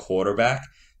 okay, as a quarterback,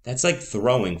 that's like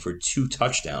throwing for 2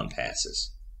 touchdown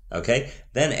passes, okay?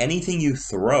 Then anything you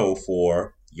throw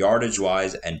for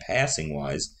yardage-wise and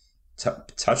passing-wise,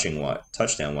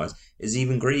 touchdown-wise, is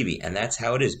even gravy, and that's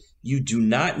how it is. You do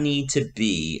not need to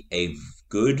be a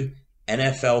good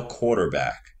NFL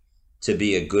quarterback to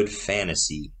be a good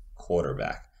fantasy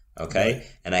quarterback, okay? Right.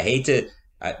 And I hate to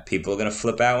people are going to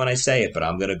flip out when I say it, but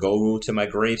I'm going to go to my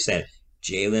grave saying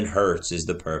Jalen Hurts is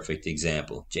the perfect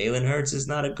example. Jalen Hurts is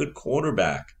not a good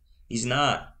quarterback. He's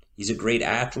not. He's a great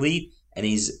athlete, and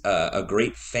he's a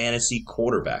great fantasy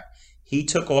quarterback. He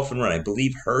took off and run. I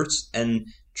believe Hurts and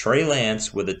Trey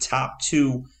Lance were the top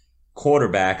 2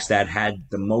 quarterbacks that had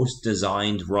the most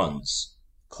designed runs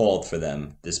called for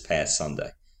them this past Sunday.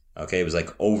 Okay, it was like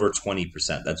over 20%.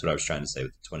 That's what I was trying to say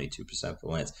with the 22% for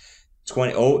Lance.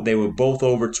 They were both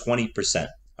over 20%.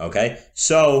 Okay,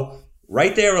 so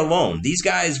right there alone, these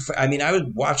guys, I mean, I was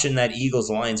watching that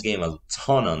Eagles-Lions game a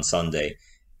ton on Sunday,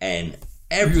 and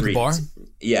every bar?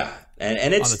 Yeah,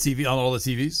 and it's on the TV, on all the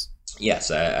TVs.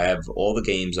 Yes, I have all the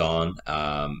games on.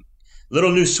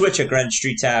 Little new switch at Greenwich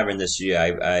Street Tavern this year.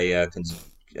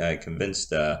 I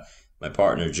convinced my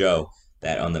partner Joe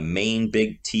that on the main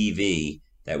big TV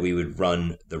that we would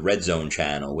run the Red Zone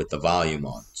channel with the volume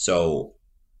on. So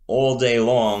all day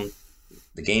long,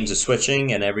 the games are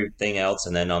switching and everything else,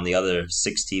 and then on the other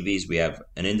 6 TVs we have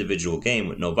an individual game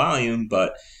with no volume,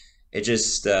 but it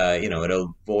just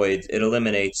it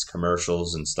eliminates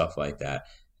commercials and stuff like that.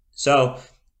 So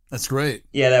that's great.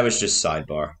 Yeah, that was just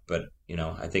sidebar, but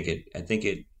I think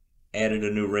it added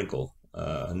a new wrinkle,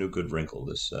 a new good wrinkle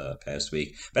this past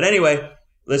week. But anyway,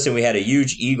 listen, we had a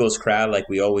huge Eagles crowd like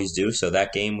we always do, so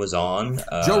that game was on.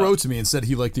 Joe wrote to me and said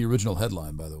he liked the original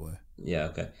headline, by the way. Yeah,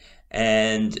 okay.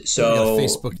 And so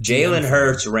Jalen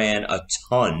Hurts ran a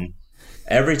ton.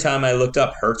 Every time I looked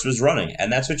up, Hurts was running,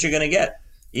 and that's what you're going to get.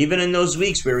 Even in those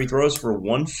weeks where he throws for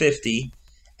 150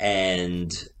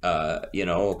 and a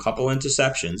couple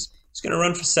interceptions, he's going to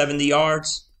run for 70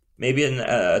 yards, maybe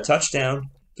a touchdown,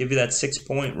 give you that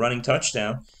 6-point running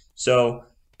touchdown. So,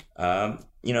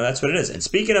 that's what it is. And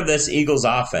speaking of this Eagles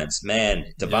offense, man,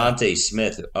 Devontae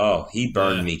Smith, he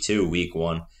burned me too week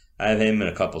 1. I have him in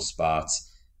a couple spots.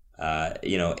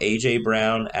 A.J.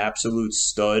 Brown, absolute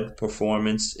stud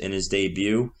performance in his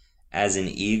debut as an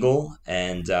Eagle,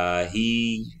 and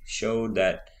he showed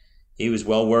that he was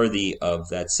well worthy of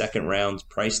that 2nd-round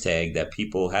price tag that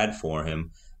people had for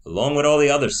him, along with all the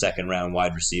other 2nd-round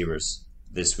wide receivers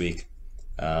this week.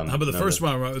 How about the first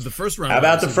round? How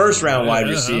about the first-round wide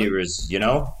receivers?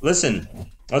 Listen,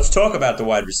 let's talk about the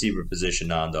wide receiver position,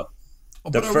 Nando.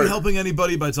 But are we helping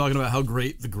anybody by talking about how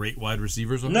great the great wide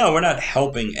receivers are? No, we're not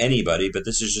helping anybody, but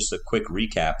this is just a quick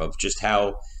recap of just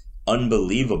how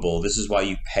unbelievable. This is why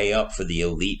you pay up for the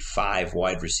elite 5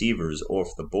 wide receivers off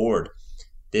the board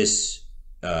this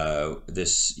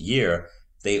year.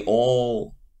 They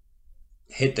all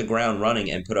hit the ground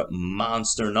running and put up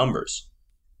monster numbers.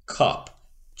 Kupp,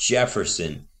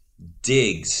 Jefferson,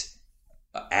 Diggs,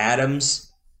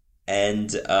 Adams,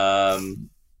 and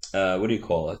what do you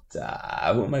call it?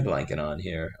 Who am I blanking on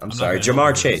here? I'm sorry,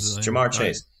 Jamar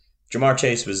Chase. Jamar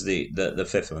Chase was the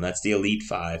fifth one. That's the elite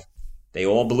five. They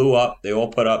all blew up. They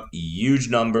all put up huge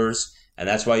numbers, and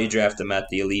that's why you draft them at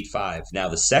the elite five. Now,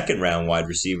 the second round wide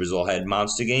receivers all had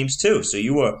monster games too. So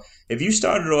if you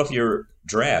started off your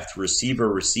draft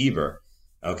receiver,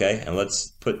 okay, and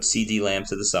let's put CD Lamb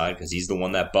to the side because he's the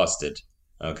one that busted,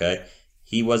 okay.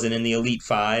 He wasn't in the elite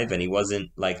five, and he wasn't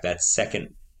like that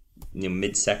second,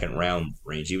 mid-second round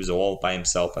range. He was all by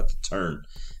himself at the turn.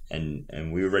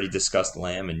 And we already discussed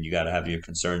Lamb, and you got to have your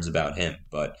concerns about him.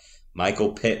 But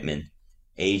Michael Pittman,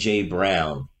 A.J.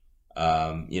 Brown,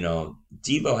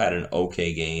 Debo had an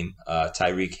okay game.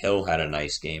 Tyreek Hill had a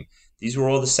nice game. These were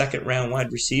all the second-round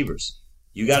wide receivers.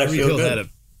 You got to feel Hill good. Had a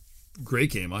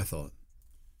great game, I thought.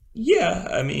 Yeah,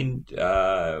 I mean,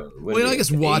 I guess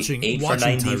watching 8 for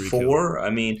watching 94. I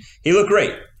mean, he looked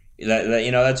great.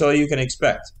 That's all you can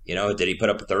expect. Did he put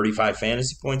up 35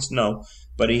 fantasy points? No,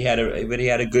 but he had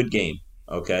a good game.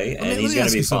 Okay, and he's going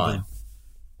to be fine.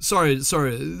 Sorry.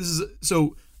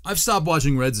 So I've stopped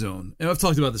watching Red Zone, and I've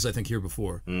talked about this I think here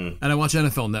before. And I watch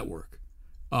NFL Network.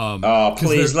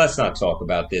 Please let's not talk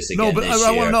about this again. No, but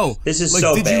I want to know. This is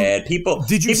so bad. People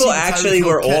actually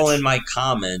were all in my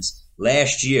comments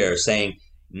last year saying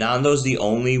Nando's the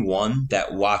only one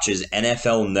that watches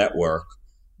NFL Network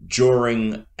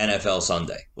during NFL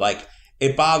Sunday. Like,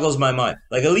 it boggles my mind.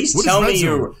 Like, at least tell me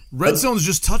you're... Red Zone's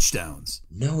just touchdowns.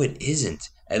 No, it isn't.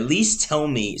 At least tell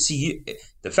me... See,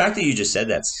 the fact that you just said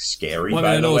that's scary,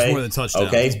 I know it's more than touchdowns.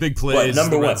 Okay? It's big plays,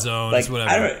 number Red one, Zone, like, it's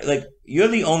whatever. You're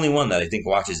the only one that I think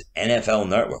watches NFL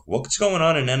Network. What's going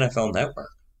on in NFL Network?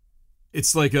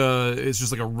 It's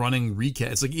just like a running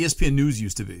recap. It's like ESPN News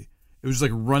used to be. It was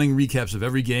just like running recaps of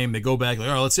every game. They go back, like,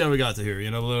 all right, let's see how we got to here.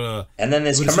 And then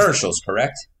there's commercials,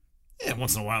 correct? Yeah,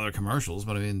 once in a while there are commercials,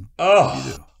 but I mean...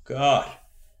 Oh, God.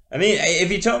 I mean,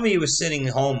 if you told me you were sitting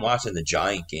home watching the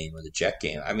Giant game or the Jet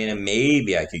game, I mean,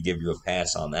 maybe I could give you a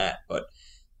pass on that. But,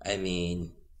 I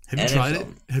mean... Have you tried it?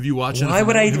 Have you watched it? Why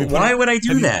would I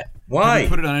do that? Why? Have you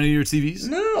put it on any of your TVs?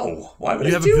 No. Why would I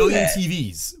do that? You have a billion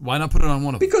TVs. Why not put it on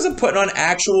one of them? Because I'm putting on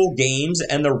actual games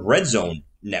and the Red Zone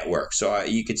network, so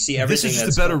you could see everything. This is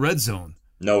just a better Red Zone.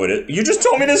 No, it is. You just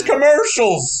told me there's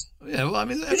commercials. Yeah, well, I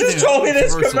mean, you just told me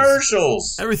there's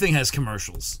commercials. Everything has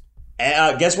commercials.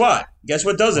 Guess what? Guess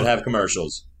what doesn't have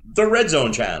commercials? The Red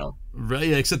Zone channel. Right,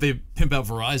 yeah, except they pimp out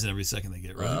Verizon every second they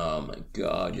get, right? Oh my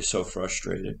God, you're so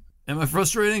frustrated. Am I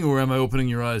frustrating, or am I opening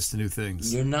your eyes to new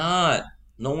things? You're not.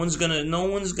 No one's gonna.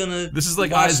 This is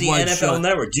like watch the wide NFL shut.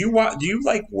 Network. Do you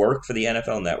like work for the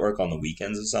NFL Network on the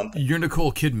weekends or something? You're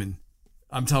Nicole Kidman.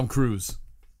 I'm Tom Cruise.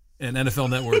 And NFL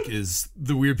Network is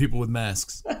the weird people with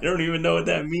masks. I don't even know what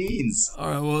that means. All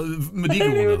right, well, Medica I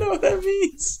don't even know what that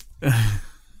means.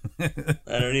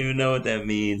 I don't even know what that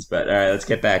means. But all right, let's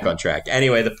get back on track.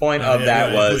 Anyway, the point of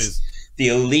that was the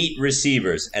elite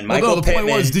receivers and Michael Pittman.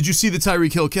 Point was, did you see the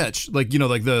Tyreek Hill catch? Like the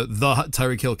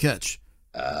Tyreek Hill catch.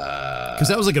 Because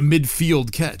that was like a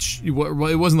midfield catch. It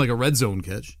wasn't like a red zone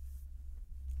catch.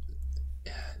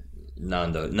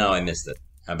 Nando, no, I missed it.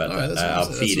 How about that?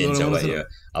 I'll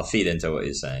feed into what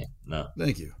you're saying. No,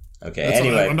 thank you. Okay.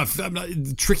 Anyway, I'm not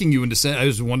tricking you into saying. I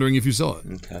was wondering if you saw it.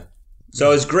 Okay.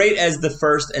 So as great as the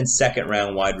first and second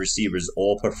round wide receivers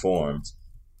all performed,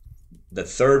 the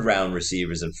third round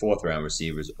receivers and fourth round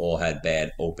receivers all had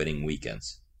bad opening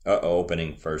weekends.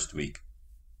 Opening first week.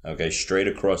 Okay, straight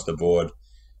across the board.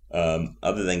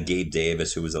 Other than Gabe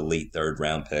Davis, who was a late third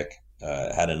round pick,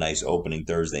 had a nice opening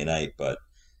Thursday night, but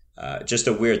just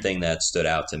a weird thing that stood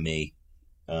out to me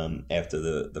after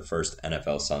the first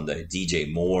NFL Sunday.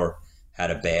 DJ Moore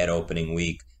had a bad opening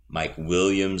week. Mike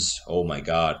Williams, oh my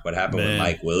God, what happened with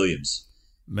Mike Williams?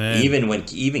 Man,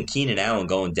 even Keenan Allen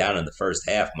going down in the first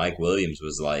half, Mike Williams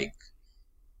was like,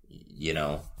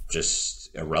 just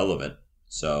irrelevant.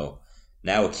 So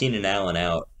now with Keenan Allen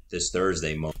out this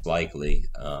Thursday, most likely,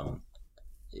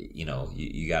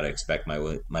 you got to expect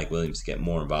Mike Williams to get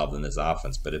more involved in this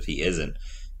offense. But if he isn't,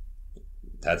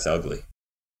 that's ugly.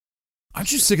 Are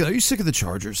you sick of the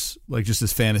Chargers? Like just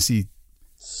as fantasy.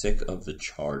 Sick of the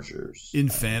Chargers. In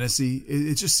fantasy,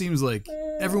 it just seems like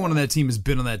everyone on that team has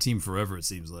been on that team forever, it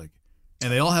seems like.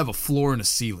 And they all have a floor and a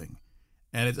ceiling.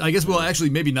 And I guess, well,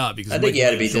 actually, maybe not. Because I think you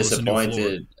had to be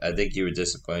disappointed. I think you were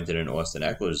disappointed in Austin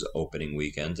Eckler's opening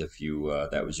weekend if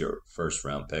that was your first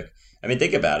round pick. I mean,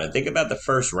 think about it. Think about the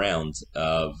first round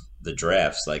of the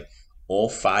drafts. Like, all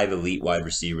 5 elite wide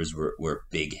receivers were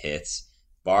big hits.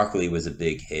 Barkley was a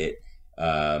big hit.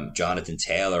 Jonathan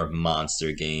Taylor,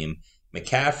 monster game.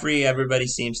 McCaffrey, everybody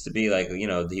seems to be like,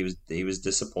 he was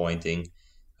disappointing,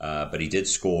 but he did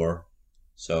score.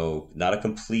 So not a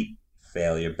complete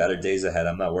failure. Better days ahead.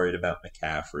 I'm not worried about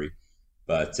McCaffrey.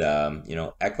 But,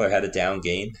 Eckler had a down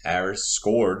game. Harris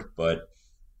scored, but,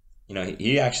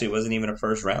 he actually wasn't even a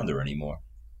first rounder anymore.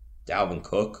 Dalvin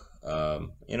Cook,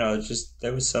 it's just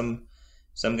there was some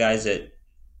guys that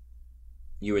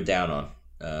you were down on,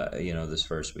 this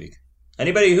first week.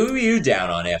 Who were you down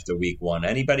on after week one?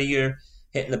 Anybody you're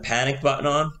hitting the panic button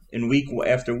on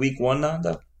after week one,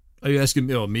 Nando? Are you asking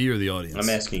me or the audience? I'm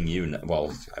asking you.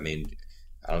 Well, I mean,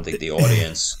 I don't think the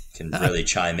audience can really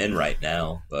chime in right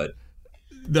now, but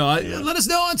no, let us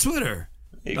know on Twitter.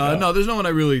 No, there's no one I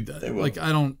really like.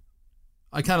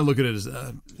 I kind of look at it as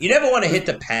you never want to hit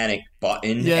the panic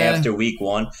button after week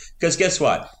one, because guess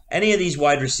what? Any of these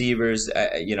wide receivers,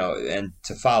 and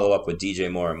to follow up with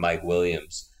DJ Moore and Mike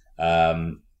Williams,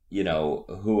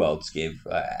 who else gave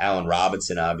Allen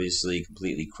Robinson obviously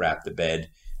completely crapped the bed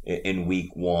in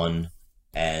week one,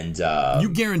 and you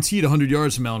guaranteed 100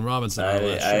 yards from Allen Robinson.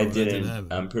 I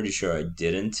didn't. I'm pretty sure I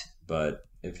didn't, but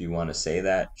if you want to say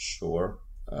that, sure.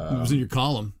 It was in your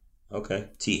column. Okay.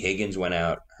 T. Higgins went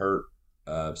out hurt.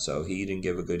 So he didn't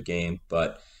give a good game.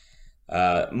 But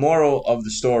moral of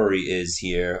the story is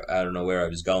here. I don't know where I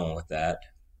was going with that.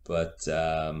 But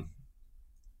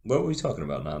what were we talking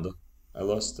about, Nando? I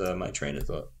lost my train of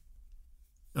thought.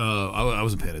 I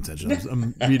wasn't paying attention.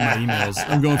 I'm reading my emails.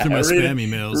 I'm going through my spam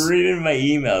emails. Reading my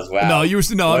emails. Wow.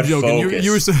 No, I'm joking.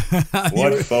 You were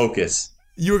what focus?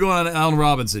 You were going on Allen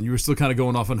Robinson. You were still kind of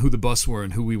going off on who the busts were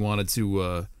and who we wanted to,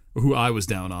 or who I was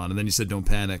down on. And then you said, "Don't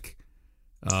panic."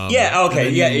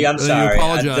 Okay. I'm sorry.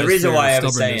 The reason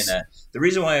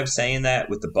why I'm saying that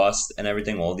with the bust and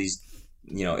everything, all these,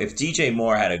 if DJ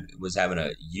Moore was having a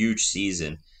huge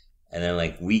season, and then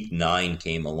like week 9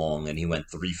 came along and he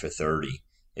went 3 for 30,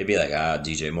 it'd be like,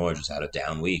 DJ Moore just had a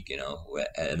down week,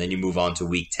 and then you move on to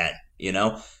week 10,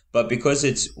 But because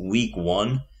it's week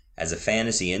 1, as a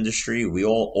fantasy industry, we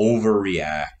all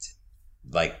overreact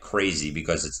like crazy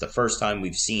because it's the first time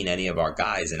we've seen any of our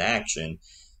guys in action.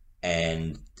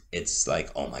 And it's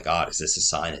like, oh my God, is this a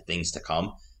sign of things to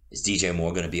come? Is DJ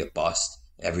Moore going to be a bust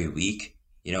every week?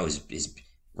 Is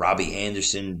Robbie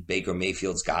Anderson Baker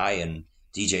Mayfield's guy, and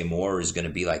DJ Moore is going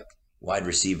to be like wide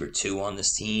receiver 2 on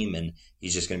this team, and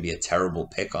he's just going to be a terrible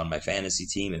pick on my fantasy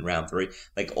team in round 3?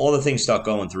 Like, all the things start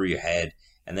going through your head,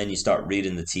 and then you start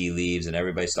reading the tea leaves, and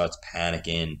everybody starts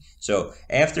panicking. So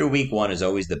after week 1 is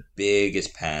always the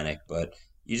biggest panic, but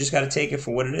you just got to take it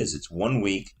for what it is. It's 1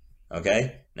 week.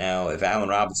 Okay, now if Allen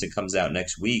Robinson comes out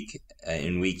next week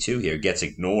in week 2 here, gets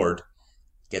ignored,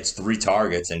 gets 3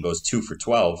 targets and goes 2 for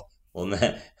 12, well,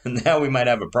 now we might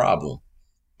have a problem.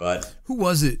 But who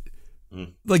was it?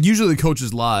 Like, usually the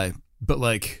coaches lie, but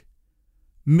like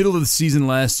middle of the season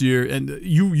last year, and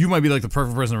you might be like the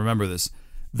perfect person to remember this.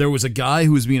 There was a guy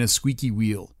who was being a squeaky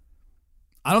wheel.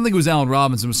 I don't think it was Allen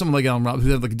Robinson. It was someone like Allen Robinson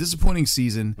who had like a disappointing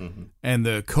season, and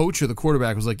the coach or the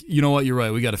quarterback was like, you know what, you're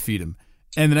right, we got to feed him.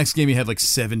 And the next game he had like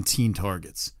 17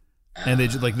 targets, and they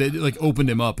opened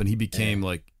him up, and he became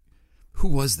like, who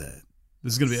was that?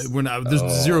 This is gonna be there's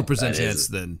 0% chance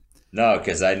then. No,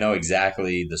 because I know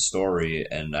exactly the story,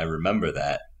 and I remember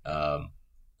that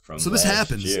from. So this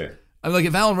happens. Year. I mean, like,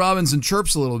 if Allen Robinson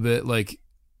chirps a little bit, like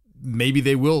maybe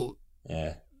they will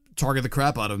target the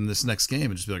crap out of him this next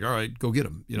game and just be like, all right, go get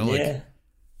him.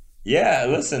 Yeah.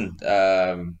 Listen,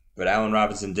 but Allen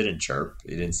Robinson didn't chirp.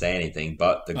 He didn't say anything.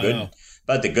 But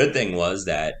the good thing was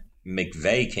that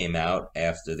McVay came out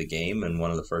after the game, and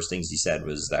one of the first things he said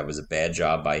was that was a bad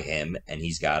job by him, and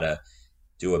he's got to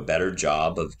do a better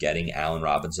job of getting Allen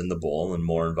Robinson the ball and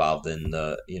more involved in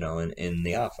the in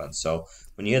the offense. So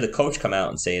when you hear the coach come out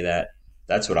and say that,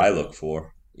 that's what I look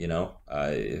for.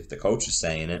 If the coach is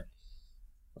saying it.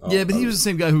 Yeah, but he was the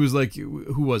same guy who was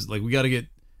like, we got to get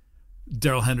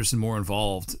Darrell Henderson more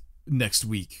involved next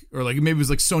week, or like maybe it was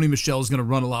like Sony Michel's going to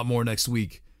run a lot more next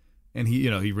week, and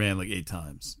he ran like 8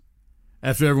 times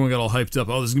after everyone got all hyped up.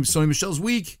 Oh, this is going to be Sony Michel's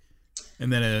week,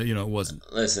 and then it wasn't.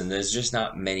 Listen, there's just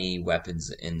not many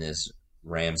weapons in this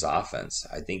Rams offense.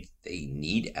 I think they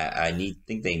need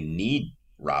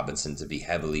Robinson to be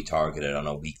heavily targeted on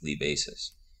a weekly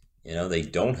basis. They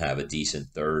don't have a decent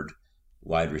third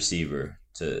wide receiver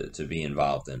to be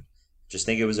involved in. Just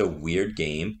think it was a weird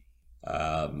game.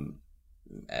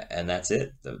 And that's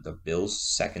it. The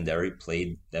Bills secondary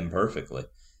played them perfectly.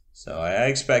 So I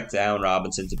expect Allen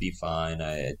Robinson to be fine.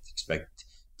 I expect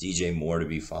DJ Moore to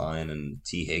be fine, and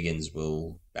T. Higgins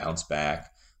will bounce back,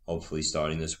 hopefully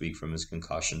starting this week from his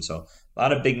concussion. So a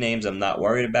lot of big names I'm not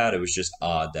worried about. It was just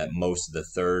odd that most of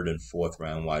the 3rd and 4th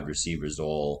round wide receivers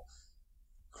all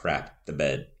crapped the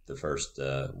bed the first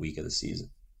week of the season.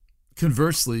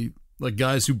 Conversely, like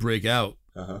guys who break out,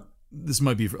 this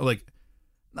might be like,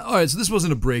 all right, so this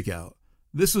wasn't a breakout,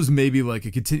 this was maybe like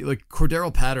a continue, like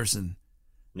Cordero Patterson.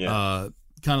 Yeah.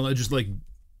 Kind of like just like,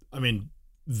 I mean,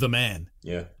 the man.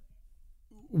 Yeah.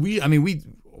 I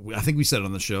think we said it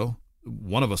on the show.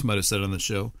 One of us might have said it on the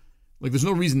show. Like, there's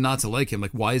no reason not to like him.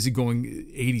 Like, why is he going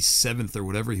 87th or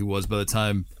whatever he was by the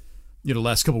time, the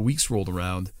last couple of weeks rolled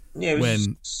around? Yeah.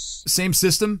 When same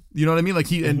system, you know what I mean?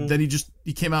 Like and then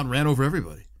he came out and ran over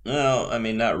everybody. No, I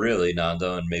mean, not really,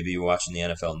 Nando, and maybe you're watching the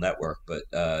NFL Network, but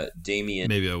Damian...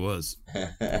 Maybe I was.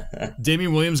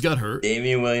 Damian Williams got hurt. And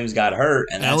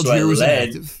that's Algier what was led...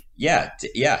 inactive.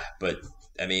 Yeah, but,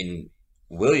 I mean,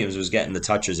 Williams was getting the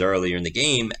touches earlier in the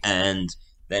game, and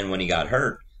then when he got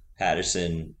hurt,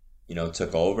 Patterson,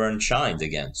 took over and shined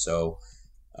again. So,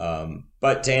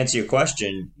 but to answer your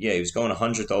question, yeah, he was going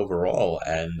 100th overall,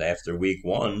 and after week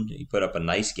 1, he put up a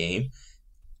nice game.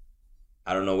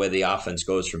 I don't know where the offense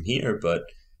goes from here, but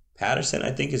Patterson,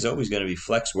 I think, is always going to be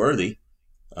flex worthy.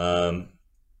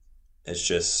 It's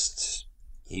just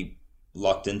he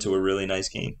lucked into a really nice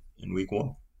game in week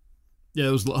 1. Yeah,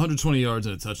 it was 120 yards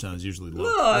and a touchdown is usually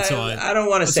luck. No, I don't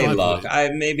want to say luck.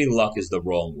 Maybe luck is the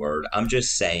wrong word. I'm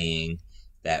just saying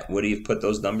that would he have put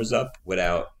those numbers up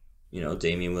without,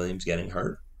 Damian Williams getting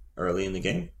hurt early in the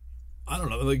game? I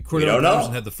don't know. Like Cordero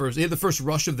Patterson had the first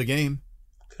rush of the game.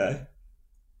 Okay.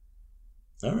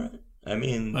 All right. I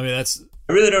mean, that's.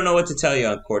 I really don't know what to tell you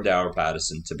on Cordero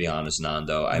Patterson, to be honest,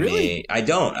 Nando. I mean, I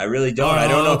don't. I really don't. I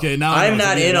don't know. Okay, now I'm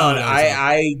not in on.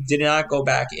 I did not go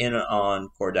back in on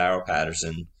Cordero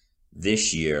Patterson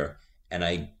this year, and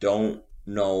I don't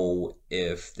know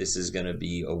if this is going to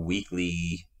be a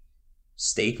weekly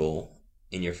staple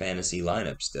in your fantasy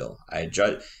lineup. Still,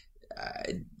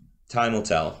 time will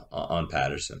tell on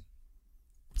Patterson.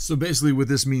 So basically what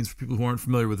this means for people who aren't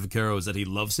familiar with Vaccaro is that he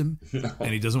loves him and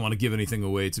he doesn't want to give anything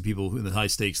away to people in the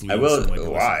high-stakes leagues. I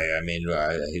will. Why? I mean,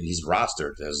 he's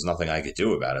rostered. There's nothing I could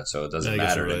do about it, so it doesn't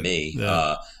matter to me.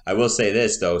 Yeah. I will say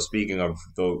this, though. Speaking of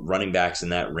the running backs in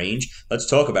that range, let's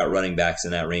talk about running backs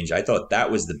in that range. I thought that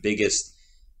was the biggest,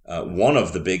 one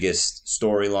of the biggest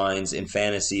storylines in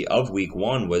fantasy of week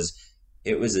 1 was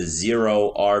it was a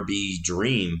 0 RB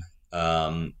dream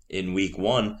in week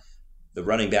 1. The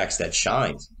running backs that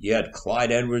shined. You had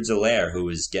Clyde Edwards-Helaire, who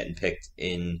was getting picked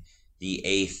in the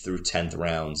 8th through 10th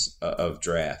rounds of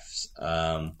drafts.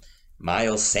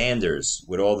 Miles Sanders,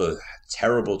 with all the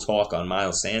terrible talk on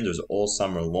Miles Sanders all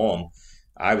summer long,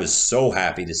 I was so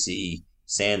happy to see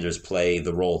Sanders play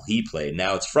the role he played.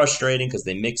 Now, it's frustrating because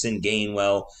they mix in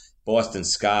Gainwell, Boston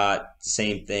Scott,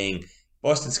 same thing.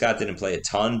 Boston Scott didn't play a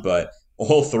ton, but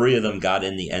all 3 of them got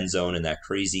in the end zone in that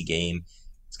crazy game.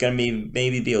 It's going to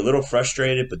maybe be a little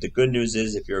frustrated, but the good news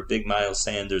is if you're a big Miles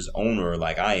Sanders owner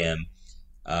like I am,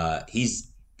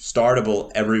 he's startable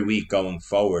every week going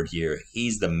forward here.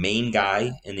 He's the main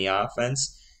guy in the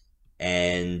offense,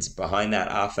 and behind that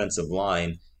offensive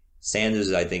line,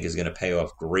 Sanders, I think, is going to pay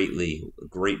off greatly,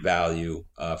 great value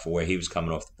for where he was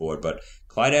coming off the board. But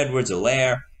Clyde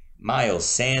Edwards-Helaire, Miles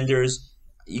Sanders,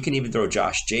 you can even throw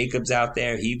Josh Jacobs out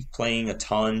there. He's playing a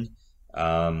ton.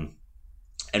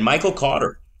 And Michael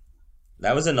Carter.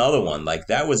 That was another one. Like,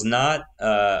 that was not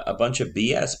a bunch of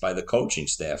BS by the coaching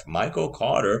staff. Michael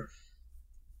Carter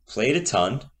played a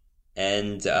ton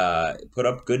and put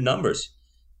up good numbers,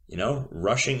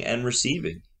 rushing and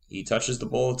receiving. He touches the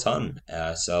ball a ton.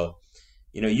 So,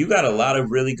 you got a lot of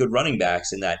really good running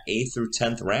backs in that 8th through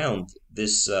 10th round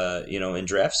this, in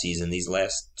draft season, these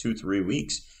last 2-3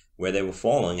 weeks where they were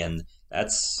falling. And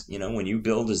that's, when you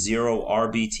build a 0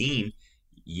 RB team,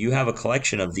 you have a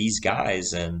collection of these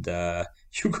guys, and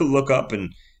you could look up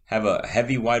and have a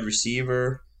heavy wide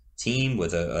receiver team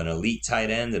with an elite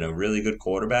tight end and a really good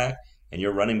quarterback, and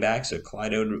your running backs are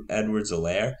Clyde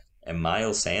Edwards-Helaire and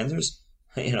Miles Sanders.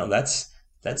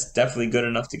 That's definitely good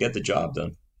enough to get the job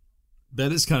done.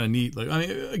 That is kind of neat. Like, I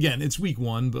mean, again, it's week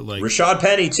 1, but like Rashad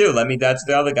Penny too. That's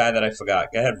the other guy that I forgot.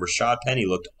 Go ahead. Rashad Penny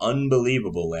looked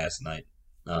unbelievable last night,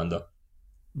 Nando.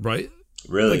 Right?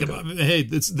 Really like, good. Hey,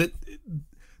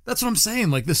 that's what I'm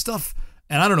saying. Like, this stuff,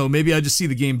 and I don't know, maybe I just see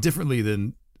the game differently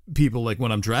than people like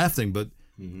when I'm drafting, but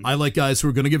I like guys who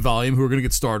are going to get volume, who are going to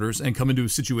get starters, and come into a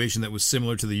situation that was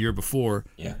similar to the year before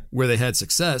where they had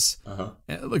success.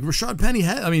 Like Rashad Penny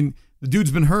the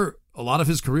dude's been hurt a lot of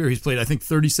his career. He's played, I think,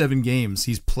 37 games.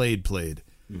 He's played.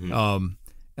 And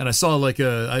I saw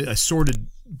I sorted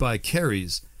by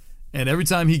carries, and every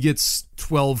time he gets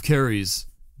 12 carries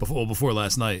before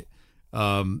last night,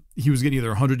 he was getting either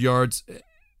 100 yards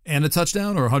and a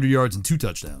touchdown or 100 yards and 2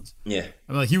 touchdowns. Yeah.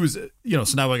 I mean, like, he was,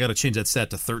 so now I got to change that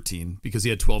stat to 13 because he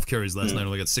had 12 carries last night and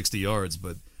only got 60 yards.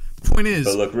 But the point is,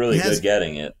 but look really good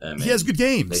getting it. I mean, he has good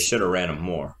games. They should have ran him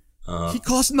more. He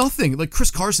costs nothing. Like, Chris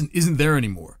Carson isn't there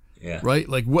anymore. Yeah. Right?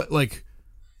 Like what? Like,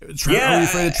 are we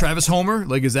afraid of Travis Homer?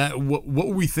 Like, is that what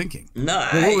were we thinking? No,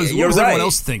 what was everyone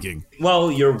else thinking?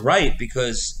 Well, you're right,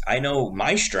 because I know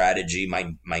my strategy,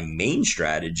 my main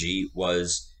strategy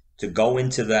was to go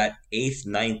into that 8th,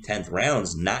 9th, 10th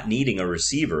rounds not needing a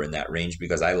receiver in that range,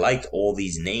 because I liked all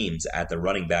these names at the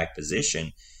running back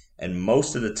position. And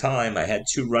most of the time I had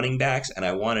 2 running backs, and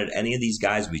I wanted any of these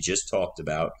guys we just talked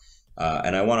about.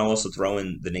 And I want to also throw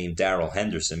in the name Darrell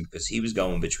Henderson, because he was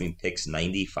going between picks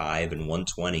 95 and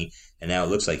 120, and now it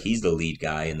looks like he's the lead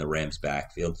guy in the Rams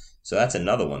backfield. So that's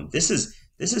another one. This is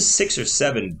 6 or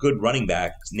 7 good running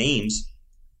back names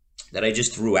that I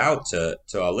just threw out to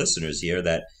our listeners here,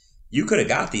 that you could have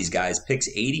got these guys picks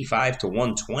 85 to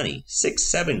 120.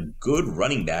 6, 7 good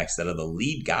running backs that are the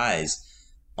lead guys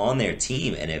on their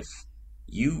team. And if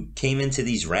you came into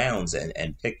these rounds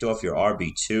and picked off your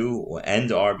RB2 and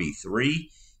RB3,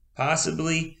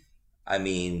 possibly, I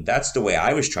mean, that's the way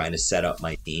I was trying to set up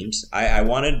my teams. I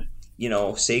wanted,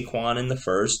 Saquon in the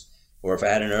first, or if I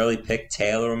had an early pick,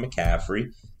 Taylor or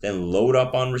McCaffrey, then load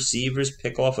up on receivers,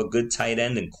 pick off a good tight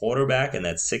end and quarterback in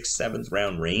that 6th, 7th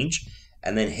round range,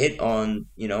 and then hit on,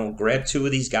 grab 2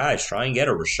 of these guys, try and get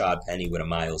a Rashad Penny with a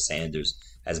Miles Sanders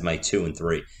as my 2 and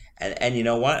 3. And you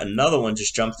know what? Another one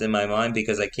just jumped in my mind,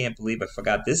 because I can't believe I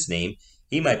forgot this name.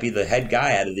 He might be the head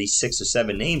guy out of these 6 or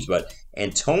 7 names, but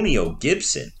Antonio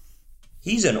Gibson.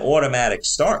 He's an automatic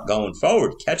start going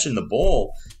forward, catching the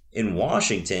ball in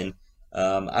Washington.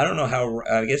 I don't know how.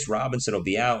 I guess Robinson will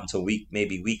be out until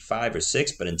maybe week 5 or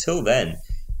 6, but until then,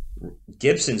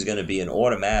 Gibson's going to be an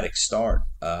automatic start.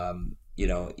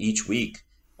 Each week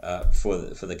for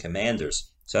the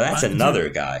Commanders. So that's another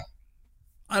guy.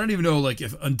 I don't even know,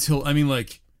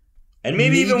 and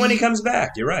maybe even when he comes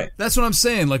back, you're right. That's what I'm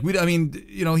saying.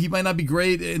 He might not be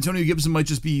great. Antonio Gibson might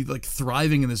just be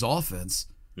thriving in this offense.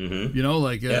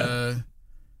 Mm-hmm.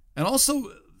 And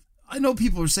also, I know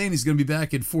people are saying he's going to be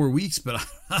back in 4 weeks, but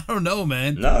I don't know,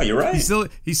 man. No, you're right.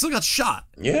 He still got shot.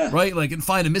 Yeah. Right? And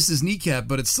fine, to miss his kneecap,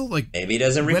 but it's still maybe he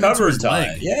doesn't recover in time.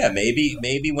 Leg. Yeah,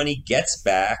 maybe when he gets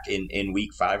back in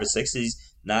week 5 or 6, he's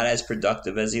not as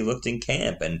productive as he looked in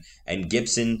camp, and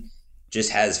Gibson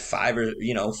just has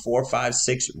 4, 5,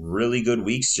 6 really good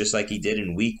weeks, just like he did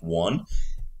in week 1.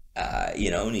 And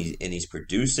he's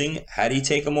producing. How do you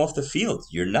take him off the field?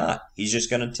 You're not. He's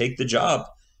just going to take the job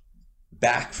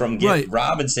back from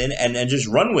Robinson and just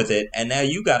run with it. And now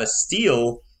you got a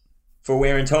steal for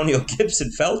where Antonio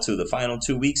Gibson fell to the final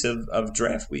 2 weeks of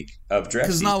draft week of draft.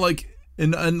 Because not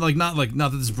not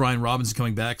that this Brian Robinson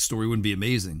coming back story wouldn't be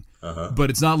amazing. But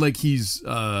it's not like he's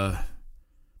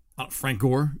Frank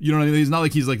Gore. You know what I mean? It's not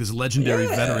like he's this legendary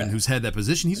veteran who's had that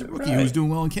position. He's a rookie who's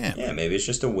doing well in camp. Yeah, maybe it's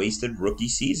just a wasted rookie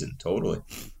season. Totally.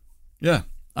 Yeah,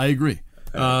 I agree.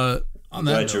 I'm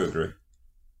glad you agree.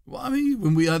 Well, I mean,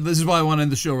 when this is why I want to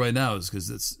end the show right now, is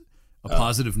because it's a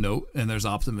positive note and there's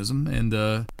optimism. And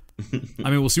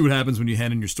we'll see what happens when you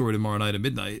hand in your story tomorrow night at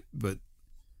midnight. But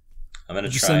I'm gonna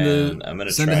try. Send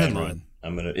a headline.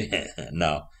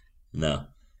 No.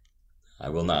 I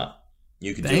will not.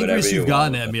 You can do whatever you want. The angriest you've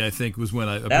gotten at me, I think, was when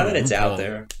I now that it's out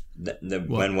there.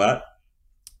 When what?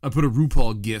 I put a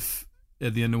RuPaul GIF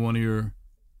at the end of one of your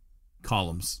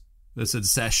columns that said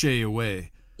 "sashay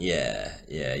away." Yeah.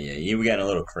 You were getting a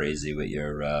little crazy with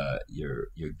your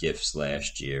GIFs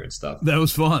last year and stuff. That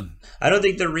was fun. I don't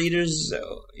think the readers,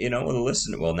 now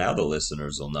the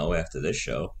listeners will know after this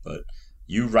show, but.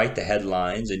 You write the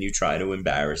headlines and you try to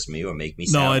embarrass me or make me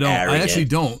sound arrogant. No, I actually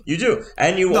don't. You do.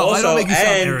 And you also I don't make you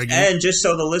sound arrogant. And just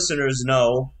so the listeners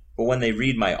know, but when they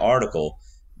read my article,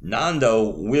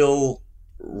 Nando will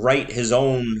write his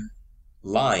own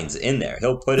lines in there.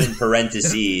 He'll put in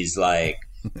parentheses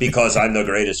because I'm the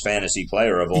greatest fantasy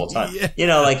player of all time.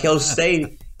 Yeah. He'll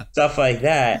say stuff like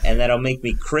that, and that'll make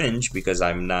me cringe because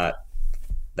I'm not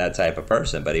that type of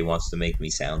person, but he wants to make me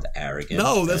sound arrogant.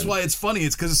 No, that's why it's funny.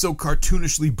 It's because it's so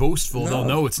cartoonishly boastful. They'll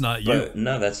know it's not you.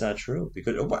 No, that's not true.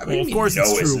 Because of course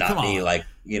it's true. It's not me.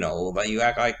 But you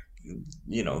act like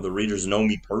the readers know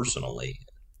me personally.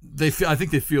 I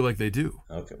think they feel like they do.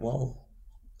 Okay, well,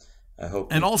 I hope.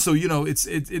 And also, it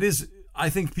is. I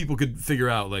think people could figure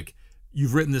out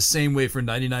you've written the same way for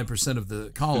 99% of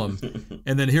the column,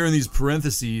 and then here in these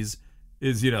parentheses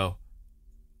is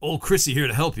old Chrissy here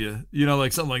to help you,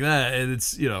 something like that. And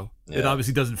it's, it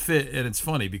obviously doesn't fit, and it's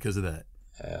funny because of that.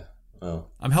 Yeah.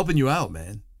 Well, I'm helping you out,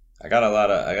 man. I got a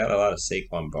lot of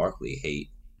Saquon Barkley hate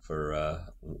for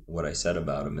what I said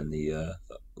about him in the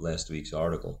last week's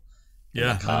article.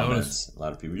 Yeah, comments. A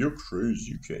lot of people, you're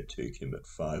crazy. You can't take him at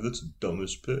 5. That's the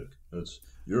dumbest pick.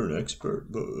 You're an expert.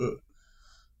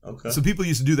 Okay. So people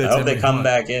used to do that. I hope they come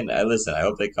back in. I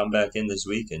hope they come back in this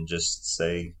week and just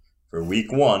say for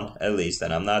week 1 at least.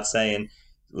 And I'm not saying,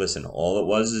 listen, all it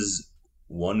was is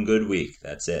one good week.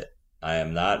 That's it. I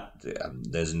am not,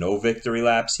 there's no victory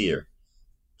laps here.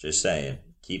 Just saying,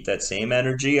 keep that same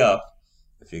energy up.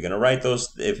 If you're going to write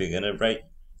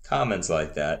comments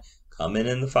like that, come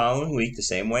in the following week the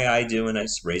same way I do, and I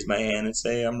raise my hand and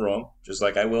say I'm wrong, just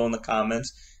like I will in the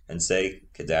comments, and say,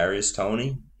 Kadarius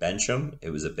Toney, bench him.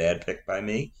 It was a bad pick by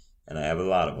me, and I have a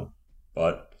lot of them.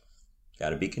 But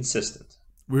got to be consistent.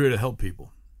 We're here to help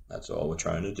people. That's all we're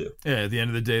trying to do. Yeah, at the end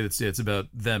of the day, it's about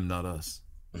them, not us.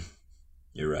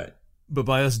 You're right. But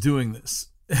by us doing this.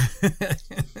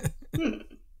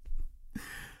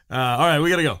 All right, we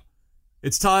got to go.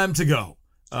 It's time to go.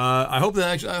 I hope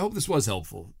this was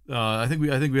helpful. I think we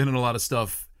hit on a lot of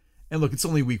stuff. And look, it's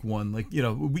only week 1. Like,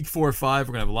 week 4 or 5,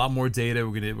 we're gonna have a lot more data.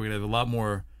 We're gonna have a lot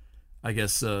more, I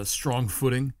guess, strong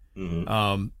footing.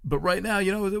 Mm-hmm. But right now,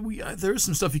 there is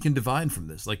some stuff you can divine from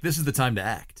this. Like, this is the time to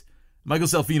act. Michael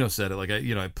Salfino said it. Like, I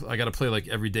got to play like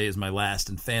every day is my last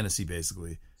in fantasy,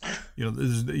 basically.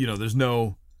 There's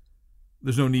no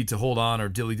need to hold on or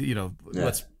dilly.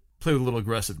 Let's play with a little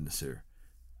aggressiveness here.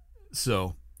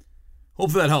 So,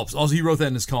 hopefully that helps. Also, he wrote that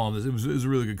in his column. It was a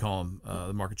really good column,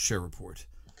 the market share report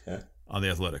on The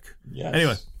Athletic. Yes.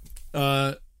 Anyway,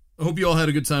 I hope you all had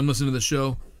a good time listening to the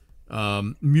show.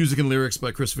 Music and lyrics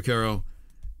by Chris Vaccaro.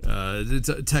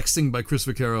 Texting by Chris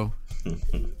Vaccaro.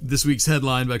 This week's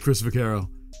headline by Chris Vaccaro.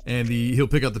 And he'll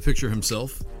pick out the picture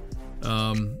himself.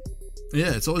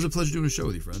 It's always a pleasure doing a show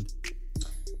with you, friend.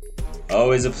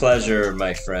 Always a pleasure,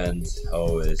 my friend.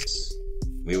 Always.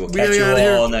 We will catch you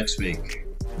all next week.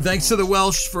 Thanks to the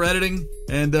Welsh for editing,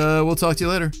 and we'll talk to you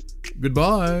later.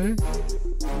 Goodbye.